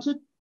what he wanted,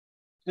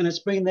 and it's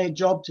been their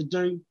job to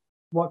do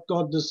what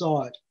God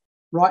desired,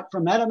 right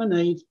from Adam and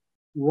Eve,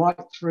 right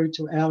through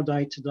to our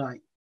day today.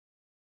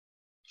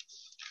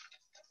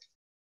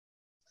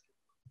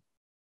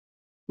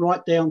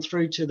 Right down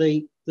through to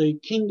the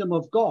kingdom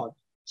of God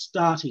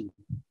starting.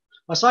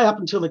 I say up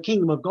until the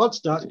kingdom of God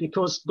starts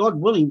because, God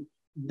willing,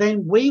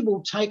 then we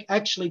will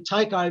actually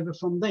take over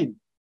from them.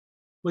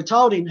 We're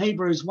told in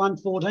Hebrews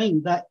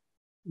 1:14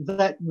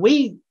 that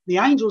we, the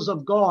angels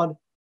of God,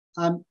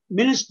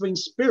 ministering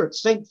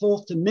spirits sent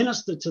forth to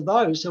minister to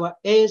those who are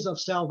heirs of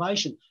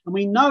salvation. And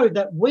we know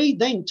that we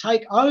then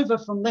take over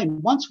from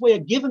them. Once we are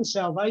given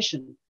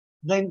salvation,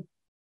 then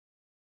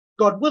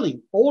God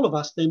willing, all of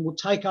us then will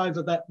take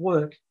over that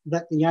work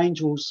that the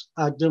angels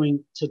are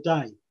doing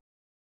today.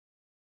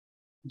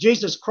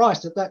 Jesus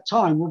Christ at that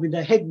time will be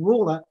the head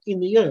ruler in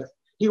the earth.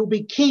 He will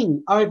be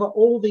king over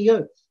all the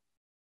earth.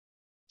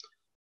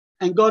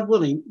 And God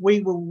willing,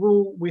 we will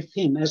rule with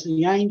him as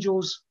the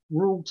angels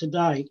rule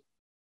today,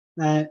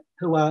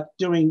 who are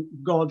doing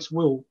God's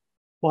will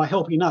by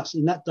helping us.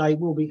 In that day,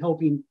 we'll be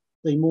helping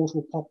the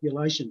mortal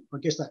population. I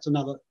guess that's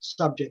another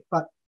subject.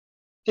 But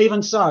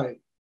even so,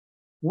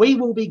 we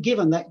will be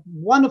given that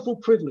wonderful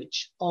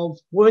privilege of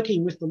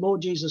working with the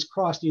Lord Jesus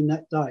Christ in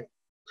that day.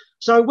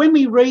 So when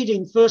we read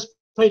in 1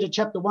 Peter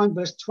chapter 1,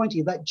 verse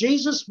 20, that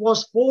Jesus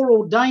was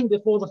foreordained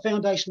before the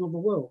foundation of the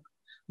world,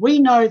 we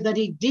know that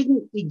he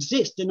didn't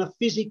exist in a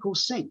physical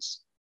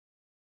sense,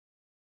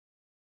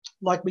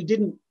 like we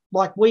didn't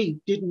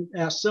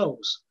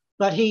ourselves,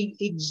 but he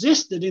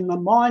existed in the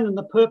mind and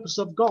the purpose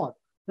of God.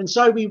 And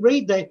so we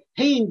read that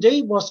he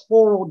indeed was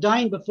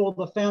foreordained before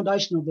the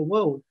foundation of the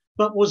world,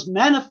 but was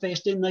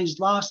manifest in these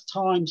last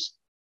times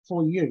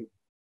for you.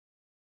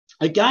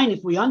 Again,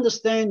 if we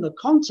understand the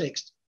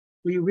context,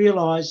 we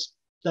realize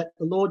that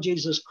the Lord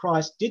Jesus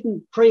Christ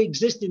didn't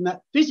pre-exist in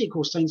that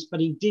physical sense, but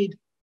he did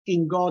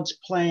in God's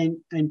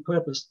plan and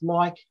purpose,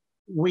 like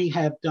we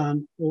have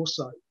done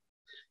also.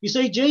 You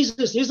see,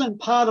 Jesus isn't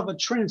part of a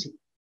Trinity,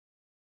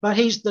 but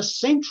he's the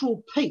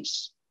central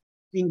piece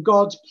in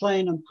God's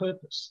plan and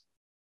purpose.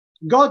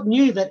 God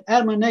knew that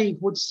Adam and Eve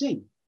would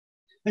sin.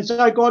 And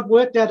so God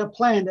worked out a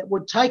plan that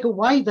would take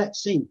away that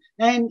sin.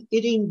 And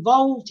it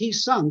involved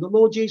his son, the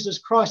Lord Jesus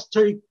Christ,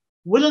 to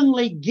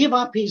willingly give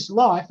up his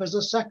life as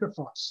a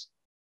sacrifice.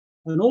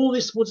 And all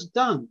this was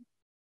done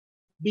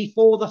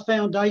before the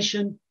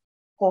foundation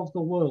of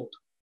the world.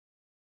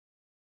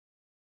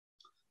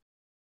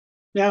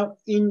 Now,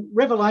 in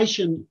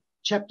Revelation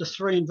chapter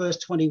 3 and verse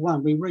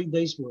 21, we read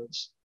these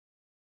words.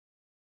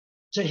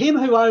 To him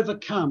who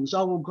overcomes,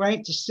 I will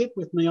grant to sit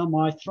with me on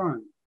my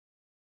throne,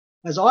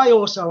 as I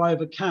also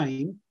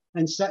overcame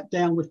and sat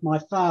down with my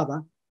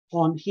Father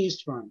on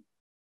his throne.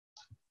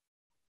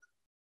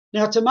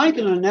 Now, to make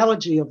an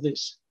analogy of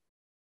this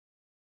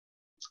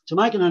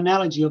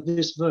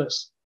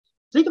verse,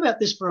 think about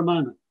this for a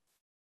moment.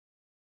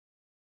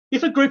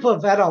 If a group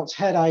of adults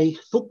had a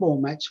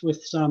football match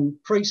with some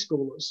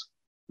preschoolers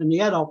and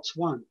the adults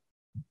won,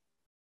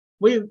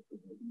 we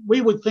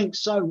would think,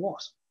 so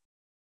what?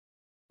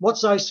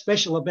 What's so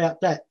special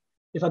about that?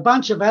 If a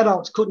bunch of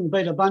adults couldn't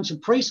beat a bunch of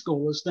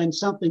preschoolers, then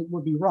something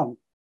would be wrong.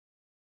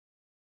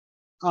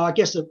 I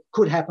guess it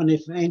could happen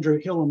if Andrew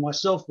Hill and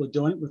myself were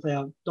doing it with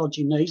our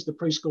dodgy knees. The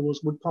preschoolers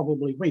would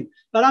probably win.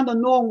 But under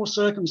normal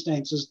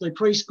circumstances, the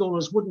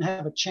preschoolers wouldn't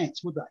have a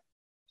chance, would they?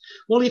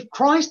 Well, if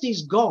Christ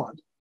is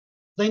God,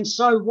 then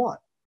so what?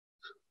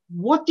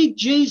 What did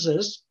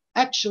Jesus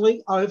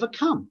actually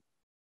overcome?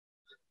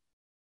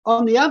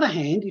 On the other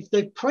hand, if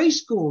the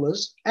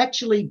preschoolers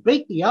actually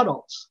beat the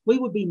adults, we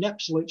would be in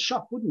absolute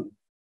shock, wouldn't we?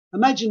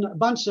 Imagine a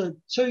bunch of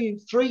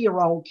 2-,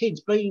 3-year-old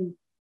kids beating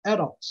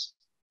adults.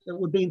 It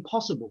would be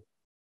impossible.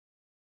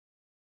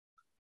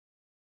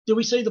 Do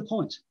we see the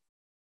point?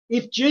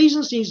 If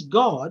Jesus is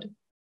God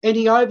and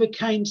he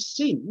overcame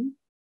sin,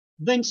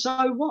 then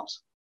so what?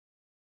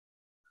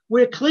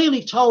 We're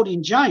clearly told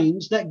in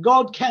James that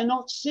God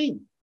cannot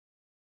sin.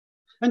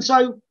 And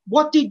so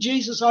what did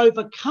Jesus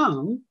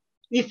overcome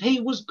if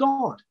he was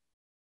God?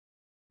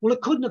 Well,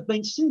 it couldn't have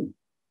been sin.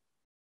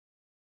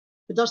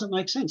 It doesn't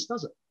make sense,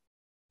 does it?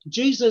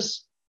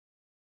 Jesus,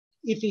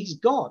 if he's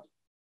God,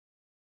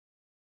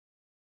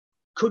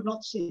 could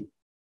not sin.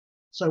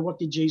 So what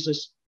did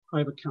Jesus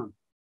overcome?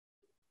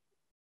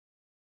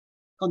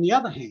 On the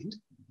other hand,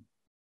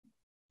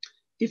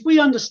 if we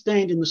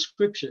understand in the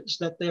scriptures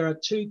that there are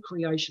two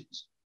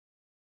creations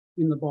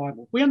in the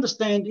Bible, we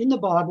understand in the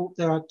Bible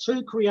there are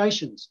two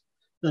creations,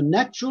 the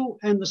natural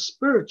and the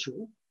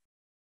spiritual,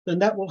 then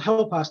that will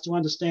help us to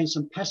understand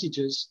some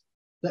passages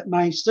that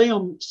may seem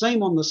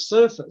on the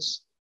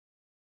surface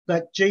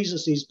that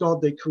Jesus is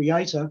God, the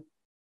creator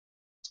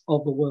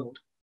of the world.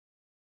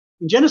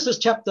 In Genesis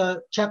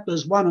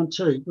chapters 1 and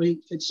 2,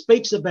 it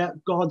speaks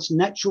about God's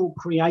natural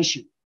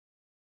creation.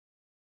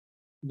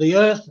 the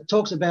earth. It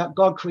talks about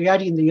God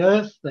creating the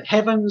earth, the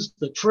heavens,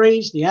 the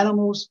trees, the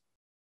animals,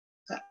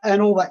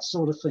 and all that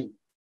sort of thing.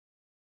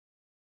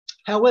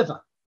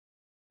 However,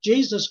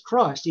 Jesus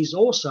Christ is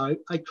also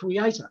a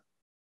creator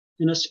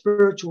in a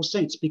spiritual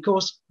sense,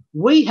 because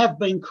we have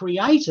been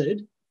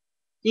created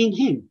in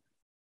him.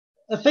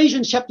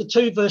 Ephesians chapter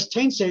 2 verse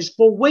 10 says,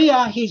 for we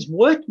are his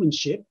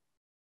workmanship,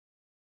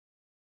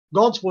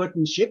 God's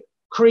workmanship,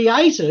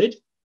 created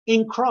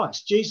in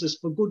Christ Jesus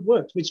for good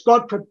works, which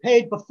God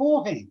prepared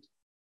beforehand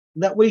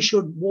that we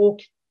should walk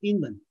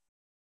in them.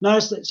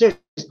 Notice that it says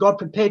God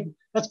prepared,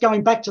 that's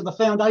going back to the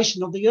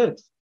foundation of the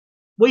earth.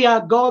 We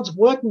are God's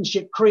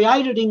workmanship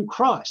created in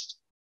Christ.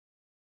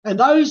 And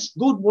those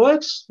good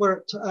works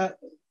were,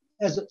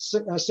 as it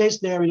says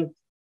there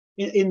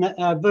in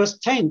verse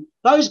 10,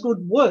 those good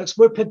works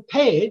were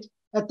prepared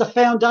at the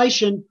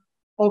foundation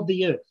of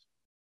the earth.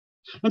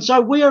 And so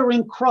we are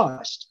in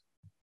Christ.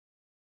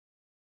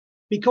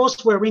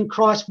 Because we're in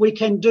Christ, we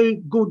can do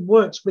good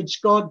works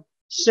which God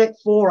set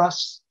for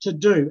us to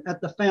do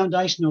at the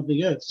foundation of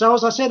the earth. So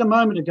as I said a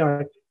moment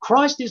ago,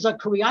 Christ is a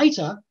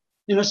creator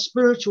in a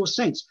spiritual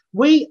sense.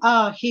 We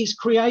are his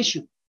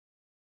creation.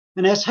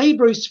 And as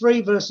Hebrews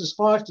 3 verses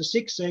 5 to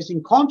 6 says,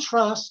 in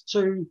contrast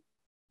to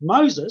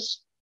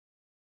Moses,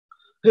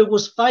 who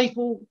was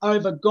faithful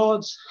over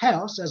God's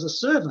house as a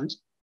servant,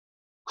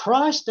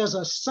 Christ as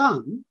a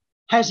son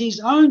has his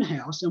own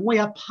house, and we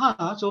are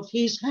part of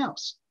his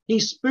house,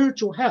 his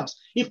spiritual house,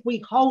 if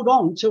we hold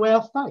on to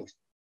our faith.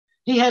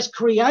 He has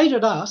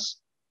created us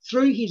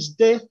through his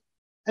death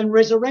and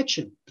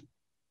resurrection.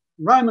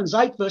 Romans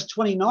 8 verse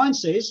 29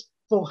 says,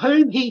 for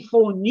whom he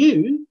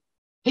foreknew,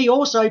 he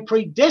also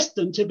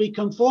predestined to be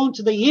conformed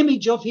to the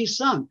image of his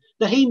son,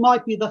 that he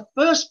might be the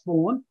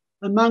firstborn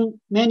among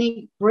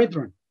many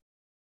brethren.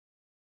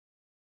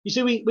 You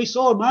see, we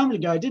saw a moment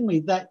ago, didn't we,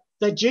 that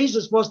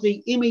Jesus was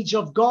the image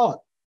of God.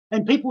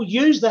 And people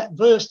use that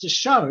verse to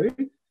show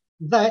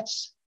that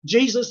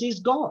Jesus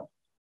is God.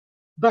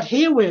 But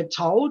here we're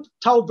told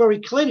very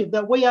clearly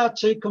that we are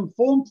to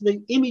conform to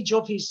the image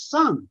of his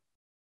son,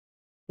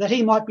 that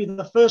he might be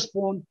the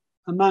firstborn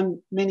among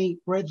many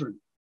brethren.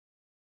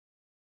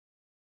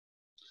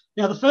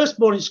 Now, the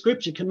firstborn in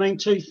Scripture can mean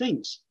two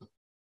things.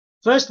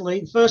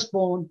 Firstly, the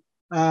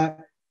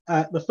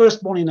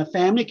firstborn in a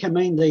family can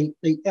mean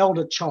the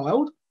elder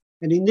child,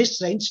 and in this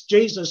sense,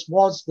 Jesus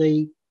was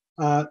the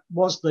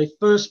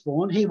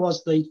firstborn. He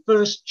was the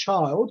first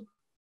child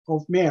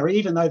of Mary,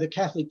 even though the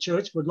Catholic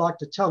Church would like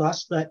to tell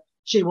us that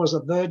she was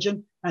a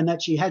virgin and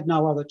that she had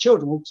no other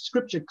children. Well,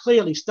 Scripture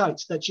clearly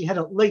states that she had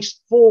at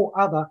least 4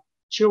 other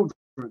children.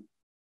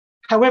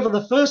 However,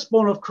 the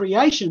firstborn of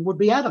creation would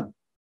be Adam.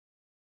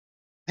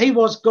 He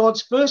was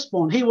God's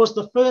firstborn. He was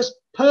the first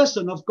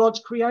person of God's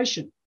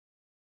creation.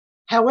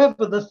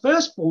 However, the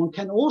firstborn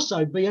can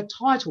also be a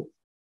title.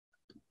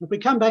 If we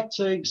come back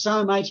to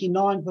Psalm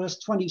 89, verse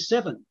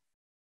 27,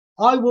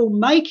 I will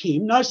make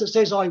him, notice it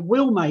says, I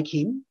will make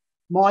him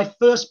my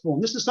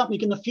firstborn. This is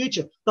something in the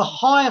future, the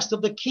highest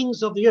of the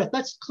kings of the earth.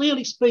 That's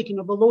clearly speaking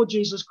of the Lord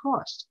Jesus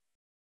Christ.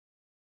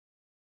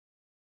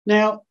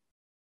 Now,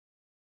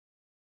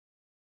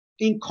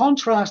 in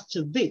contrast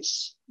to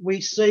this,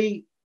 we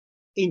see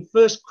in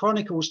 1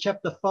 Chronicles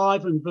chapter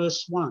 5 and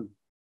verse 1.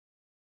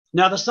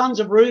 Now the sons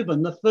of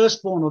Reuben, the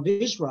firstborn of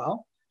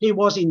Israel, he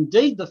was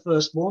indeed the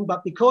firstborn,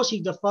 but because he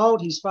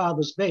defiled his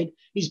father's bed,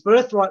 his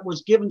birthright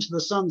was given to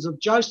the sons of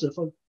Joseph,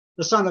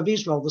 the son of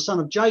Israel, the son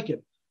of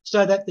Jacob,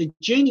 so that the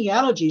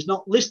genealogy is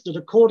not listed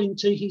according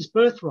to his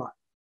birthright.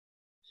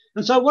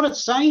 And so what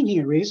it's saying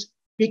here is,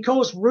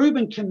 because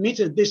Reuben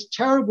committed this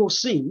terrible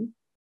sin,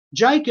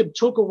 Jacob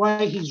took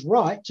away his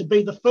right to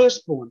be the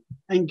firstborn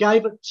and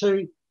gave it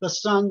to the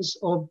sons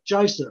of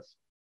Joseph.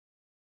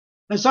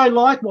 And so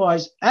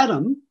likewise,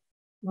 Adam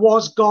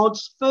was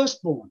God's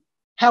firstborn.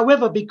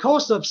 However,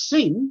 because of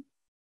sin,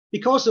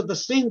 because of the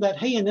sin that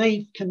he and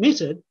Eve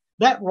committed,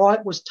 that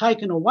right was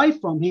taken away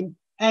from him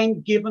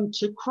and given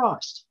to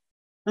Christ.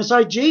 And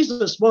so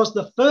Jesus was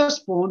the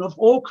firstborn of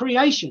all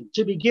creation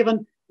to be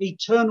given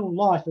eternal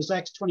life, as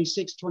Acts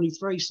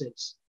 26:23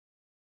 says.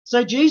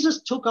 So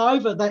Jesus took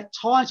over that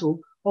title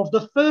of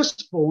the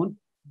firstborn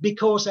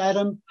because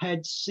Adam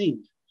had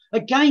sinned.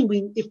 Again,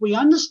 if we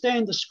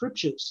understand the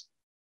scriptures,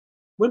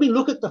 when we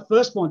look at the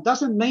firstborn, it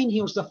doesn't mean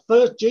he was the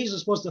first,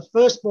 Jesus was the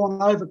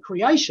firstborn over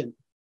creation.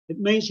 It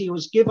means he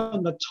was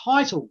given the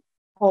title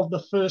of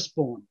the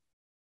firstborn.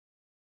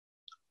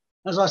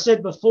 As I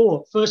said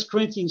before, 1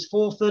 Corinthians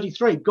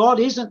 4:33, God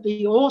isn't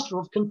the author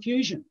of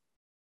confusion.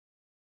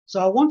 So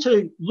I want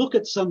to look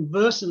at some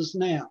verses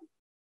now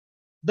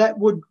that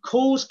would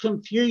cause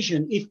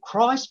confusion if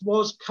Christ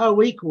was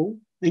co-equal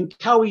and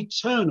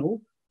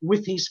co-eternal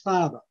with his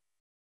Father.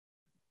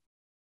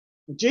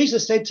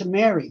 Jesus said to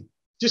Mary,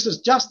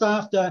 just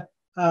after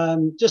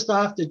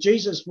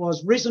Jesus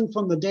was risen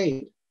from the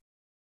dead,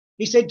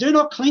 he said, do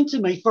not cling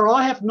to me, for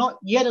I have not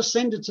yet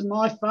ascended to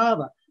my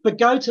Father, but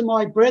go to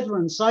my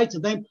brethren and say to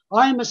them,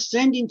 I am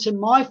ascending to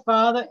my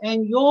Father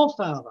and your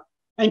Father,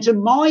 and to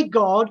my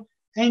God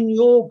and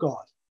your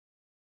God.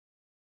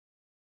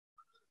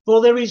 For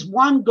there is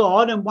one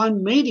God and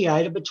one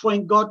mediator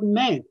between God and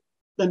man,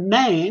 the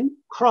man,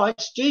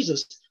 Christ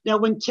Jesus. Now,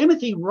 when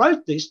Timothy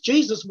wrote this,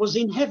 Jesus was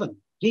in heaven.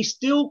 He's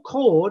still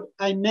called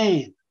a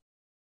man.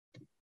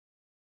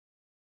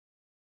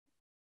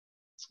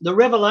 The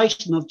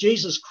revelation of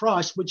Jesus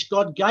Christ, which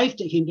God gave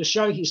to him to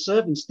show his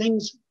servants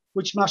things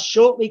which must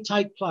shortly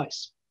take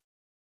place.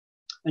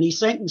 And he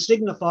sent and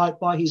signified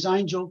by his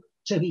angel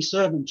to his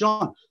servant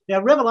John.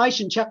 Now,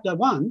 Revelation chapter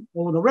 1,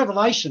 or the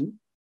revelation,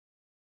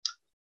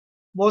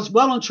 was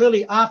well and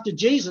truly after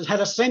Jesus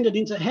had ascended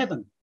into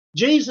heaven.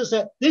 Jesus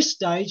at this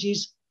stage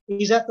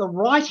is at the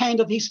right hand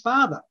of his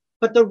Father,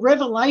 but the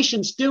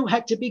revelation still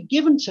had to be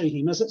given to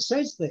him, as it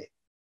says there.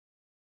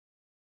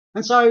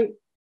 And so,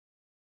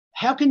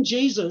 how can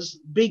Jesus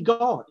be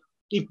God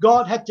if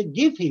God had to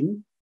give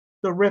him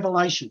the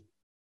revelation?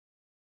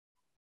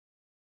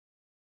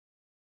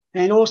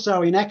 And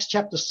also in Acts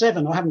chapter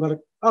 7, I have got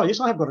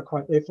a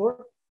quote there for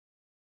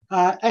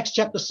it. Acts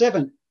chapter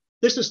 7,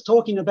 this is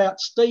talking about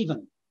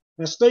Stephen.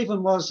 Now,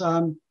 Stephen was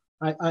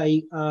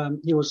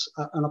he was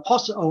an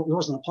apostle. Oh, he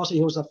wasn't an apostle.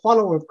 He was a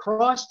follower of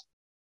Christ.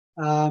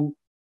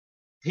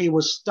 He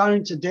was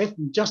stoned to death,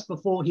 and just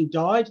before he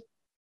died,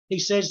 he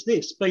says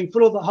this: being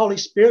full of the Holy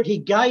Spirit, he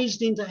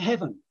gazed into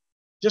heaven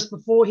just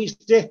before his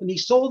death, and he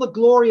saw the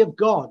glory of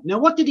God. Now,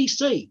 what did he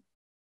see?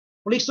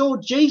 Well, he saw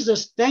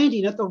Jesus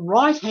standing at the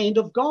right hand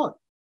of God.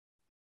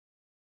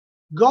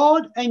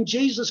 God and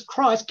Jesus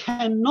Christ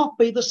cannot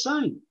be the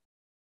same.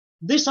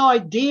 This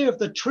idea of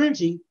the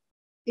Trinity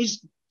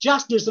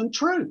just isn't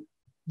true.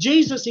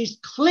 Jesus is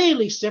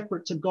clearly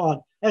separate to God,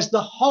 as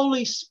the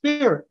Holy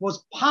Spirit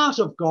was part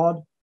of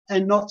God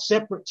and not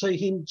separate to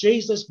him.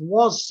 Jesus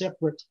was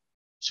separate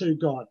to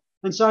God.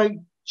 And so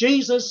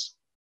Jesus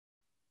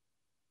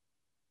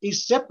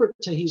is separate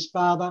to his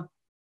Father,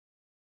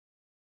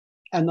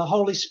 and the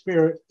Holy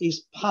Spirit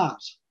is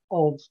part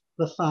of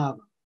the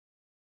Father.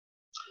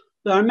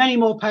 There are many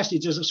more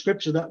passages of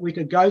Scripture that we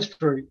could go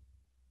through,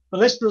 but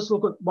let's just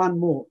look at one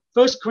more.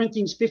 1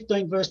 Corinthians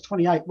 15, verse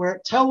 28, where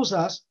it tells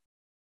us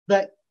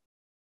that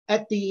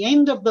at the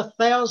end of the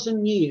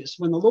 1,000 years,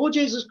 when the Lord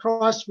Jesus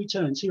Christ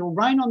returns, he will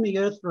reign on the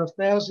earth for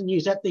 1,000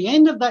 years. At the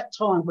end of that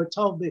time, we're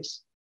told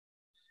this: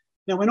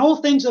 now, when all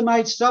things are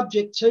made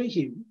subject to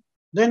him,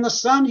 then the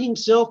Son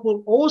himself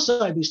will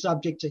also be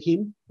subject to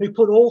him who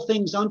put all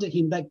things under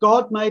him, that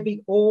God may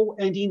be all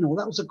and in all.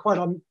 That was a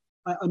quote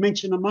I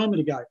mentioned a moment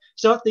ago.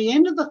 So at the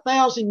end of the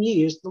 1,000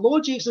 years, the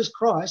Lord Jesus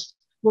Christ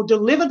will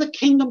deliver the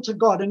kingdom to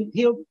God, and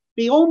he'll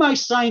be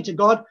almost saying to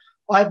God,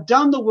 I've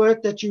done the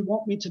work that you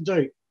want me to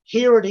do.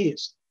 Here it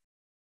is.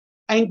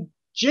 And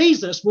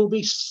Jesus will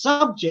be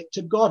subject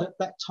to God at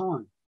that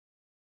time.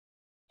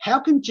 How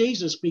can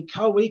Jesus be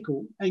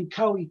co-equal and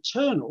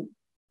co-eternal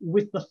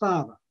with the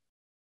Father?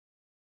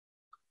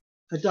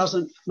 It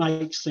doesn't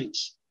make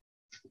sense.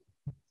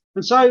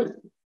 And so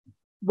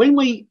when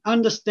we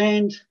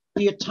understand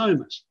the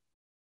atonement,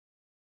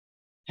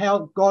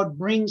 how God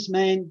brings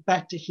man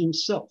back to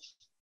himself,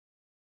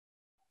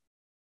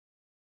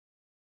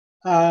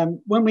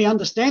 when we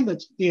understand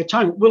the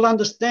atonement, we'll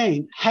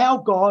understand how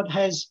God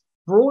has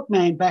brought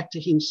man back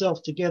to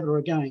himself together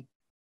again.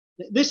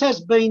 This has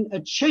been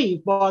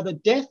achieved by the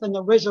death and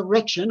the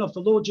resurrection of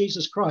the Lord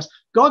Jesus Christ.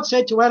 God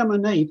said to Adam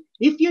and Eve,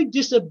 if you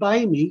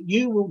disobey me,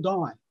 you will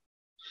die.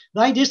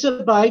 They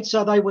disobeyed,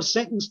 so they were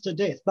sentenced to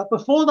death. But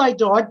before they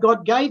died,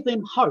 God gave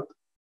them hope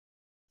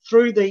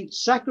through the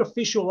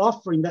sacrificial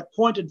offering that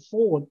pointed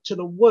forward to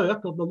the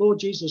work of the Lord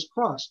Jesus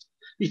Christ.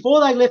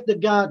 Before they left the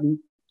garden,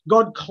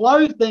 God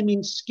clothed them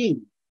in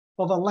skin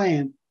of a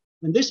lamb,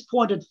 and this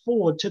pointed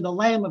forward to the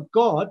Lamb of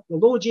God, the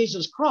Lord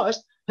Jesus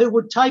Christ, who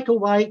would take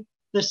away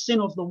the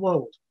sin of the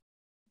world.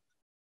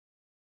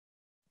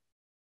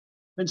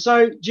 And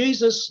so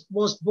Jesus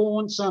was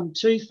born some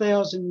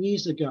 2,000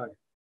 years ago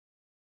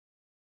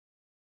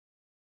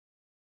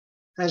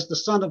as the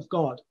Son of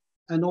God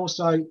and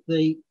also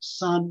the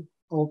Son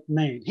of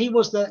Man. He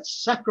was that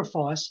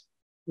sacrifice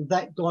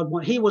that God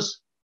wanted. He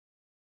was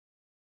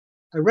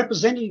a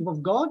representative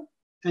of God,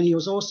 and he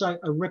was also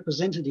a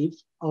representative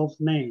of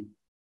man.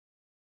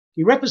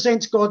 He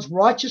represents God's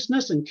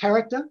righteousness and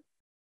character.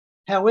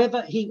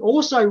 However, he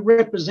also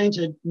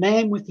represented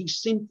man with his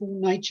sinful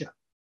nature.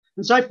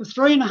 And so for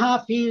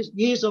 3.5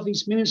 years of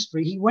his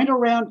ministry, he went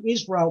around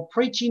Israel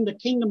preaching the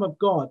kingdom of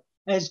God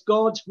as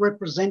God's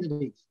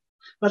representative.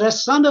 But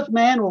as Son of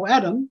Man, or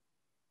Adam,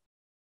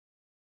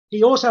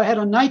 he also had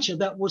a nature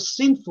that was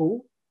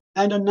sinful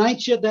and a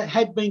nature that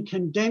had been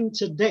condemned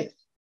to death.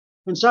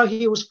 And so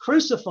he was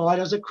crucified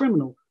as a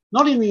criminal,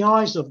 not in the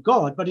eyes of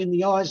God, but in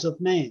the eyes of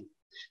man.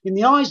 In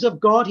the eyes of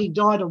God, he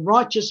died a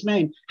righteous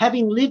man,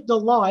 having lived a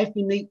life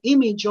in the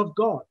image of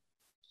God.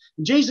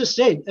 And Jesus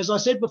said, as I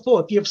said before,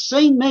 if you have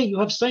seen me, you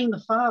have seen the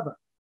Father.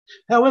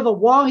 However,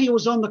 while he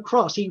was on the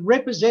cross, he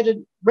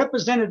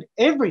represented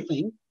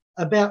everything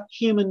about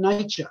human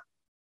nature.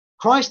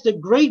 Christ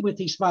agreed with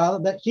his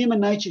Father that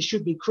human nature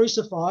should be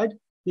crucified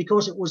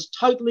because it was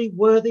totally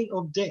worthy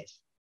of death.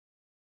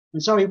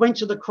 And so he went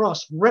to the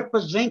cross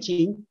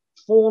representing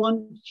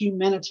fallen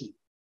humanity.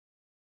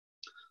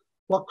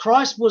 What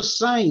Christ was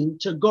saying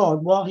to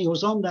God while he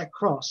was on that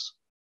cross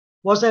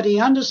was that he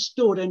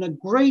understood and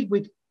agreed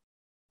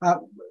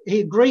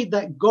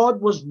that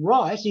God was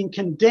right in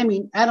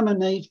condemning Adam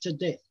and Eve to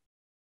death.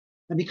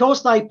 And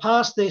because they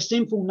passed their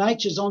sinful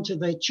natures onto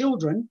their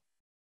children,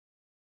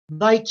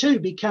 they too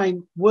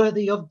became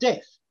worthy of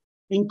death,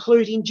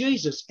 including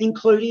Jesus,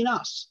 including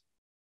us.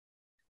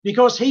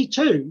 Because he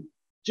too,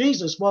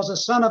 Jesus, was a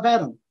son of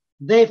Adam,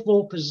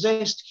 therefore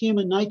possessed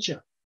human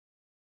nature,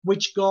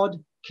 which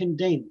God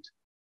condemned.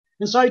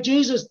 And so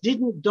Jesus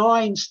didn't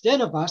die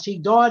instead of us. He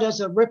died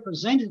as a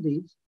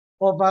representative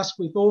of us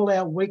with all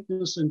our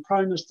weakness and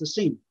proneness to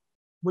sin,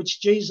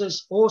 which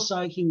Jesus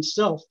also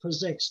himself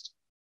possessed.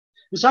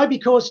 And so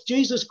because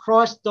Jesus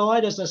Christ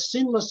died as a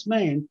sinless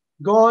man,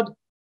 God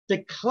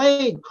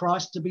declared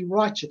Christ to be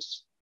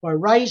righteous by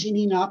raising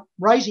him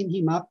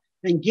up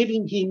and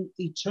giving him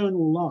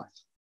eternal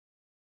life.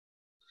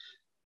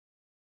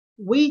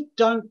 We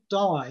don't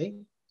die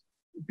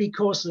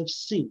because of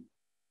sin.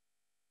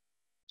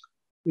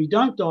 We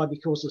don't die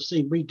because of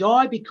sin. We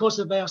die because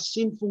of our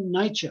sinful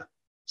nature.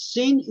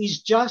 Sin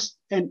is just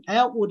an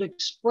outward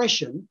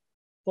expression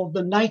of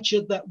the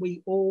nature that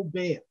we all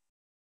bear.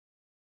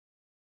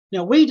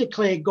 Now, we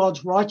declare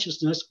God's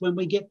righteousness when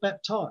we get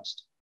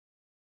baptized.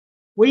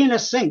 We, in a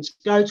sense,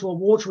 go to a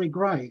watery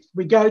grave.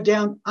 We go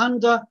down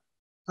under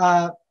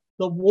the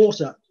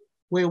water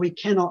where we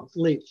cannot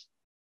live.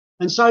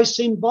 And so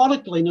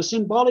symbolically, in a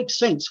symbolic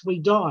sense, we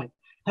die.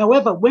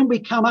 However, when we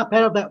come up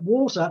out of that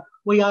water,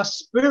 we are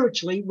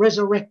spiritually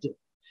resurrected.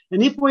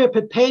 And if we are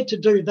prepared to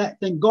do that,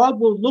 then God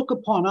will look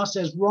upon us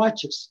as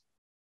righteous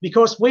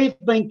because we've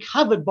been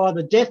covered by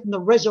the death and the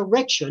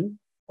resurrection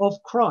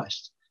of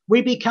Christ.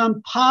 We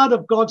become part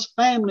of God's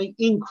family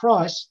in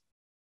Christ.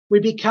 We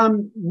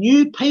become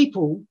new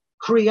people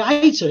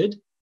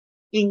created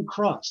in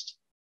Christ.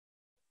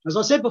 As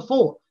I said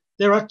before,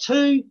 there are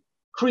two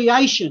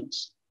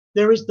creations.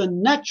 There is the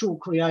natural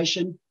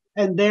creation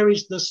and there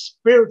is the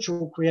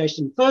spiritual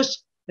creation.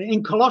 First,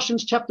 in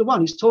Colossians chapter 1,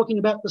 he's talking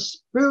about the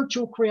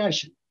spiritual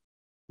creation.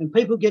 And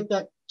people get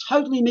that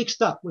totally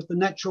mixed up with the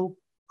natural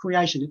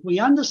creation. If we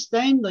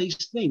understand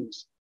these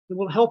things, it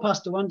will help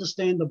us to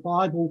understand the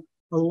Bible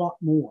a lot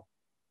more.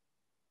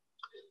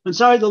 And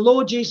so the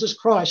Lord Jesus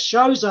Christ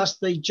shows us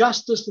the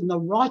justice and the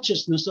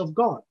righteousness of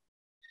God.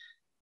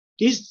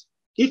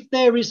 If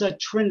there is a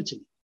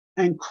Trinity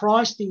and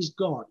Christ is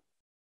God,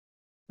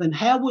 then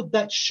how would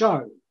that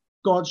show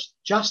God's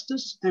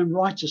justice and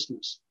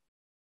righteousness?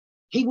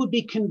 He would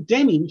be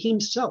condemning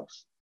himself.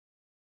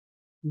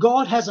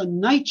 God has a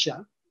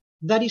nature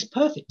that is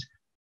perfect.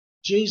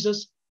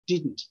 Jesus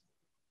didn't.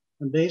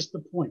 And there's the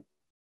point.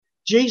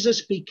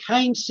 Jesus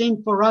became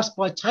sin for us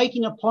by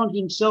taking upon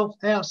himself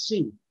our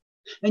sin.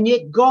 And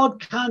yet God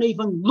can't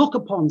even look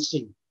upon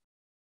sin.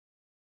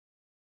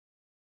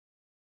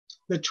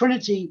 The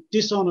Trinity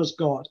dishonors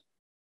God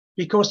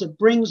because it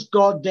brings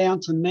God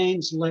down to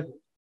man's level.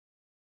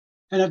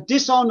 And it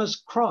dishonors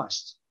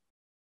Christ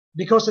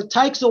because it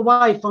takes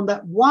away from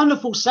that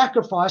wonderful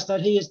sacrifice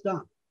that he has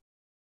done.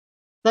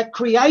 That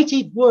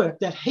creative work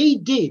that he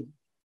did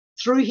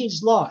through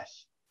his life,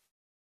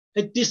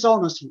 it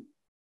dishonors him.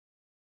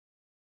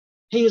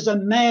 He is a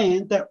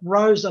man that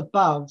rose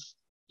above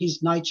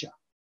his nature.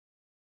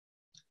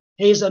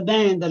 He is a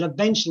man that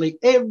eventually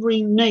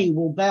every knee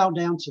will bow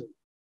down to.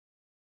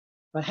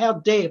 But how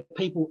dare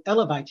people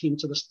elevate him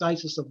to the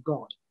status of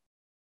God?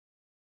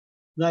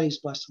 That is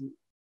blasphemy.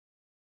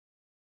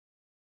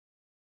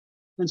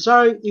 And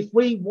so if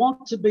we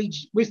want to be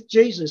with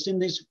Jesus in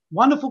this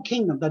wonderful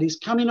kingdom that is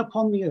coming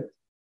upon the earth,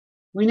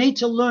 we need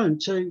to learn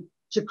to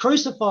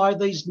crucify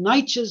these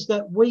natures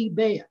that we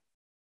bear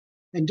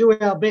and do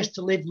our best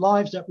to live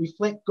lives that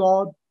reflect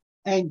God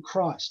and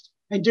Christ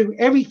and do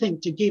everything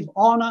to give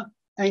honor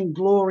and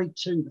glory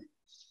to them.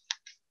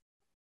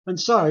 And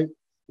so,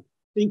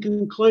 in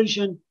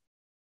conclusion,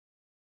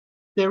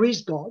 there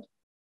is God,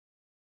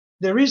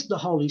 there is the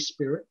Holy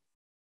Spirit,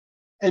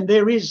 and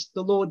there is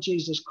the Lord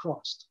Jesus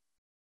Christ.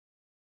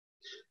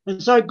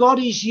 And so God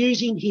is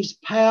using his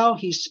power,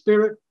 his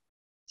spirit,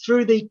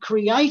 through the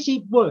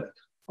creative work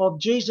of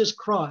Jesus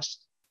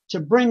Christ to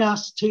bring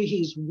us to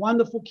his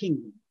wonderful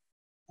kingdom.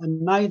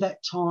 And may that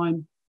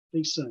time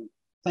be soon.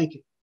 Thank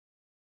you.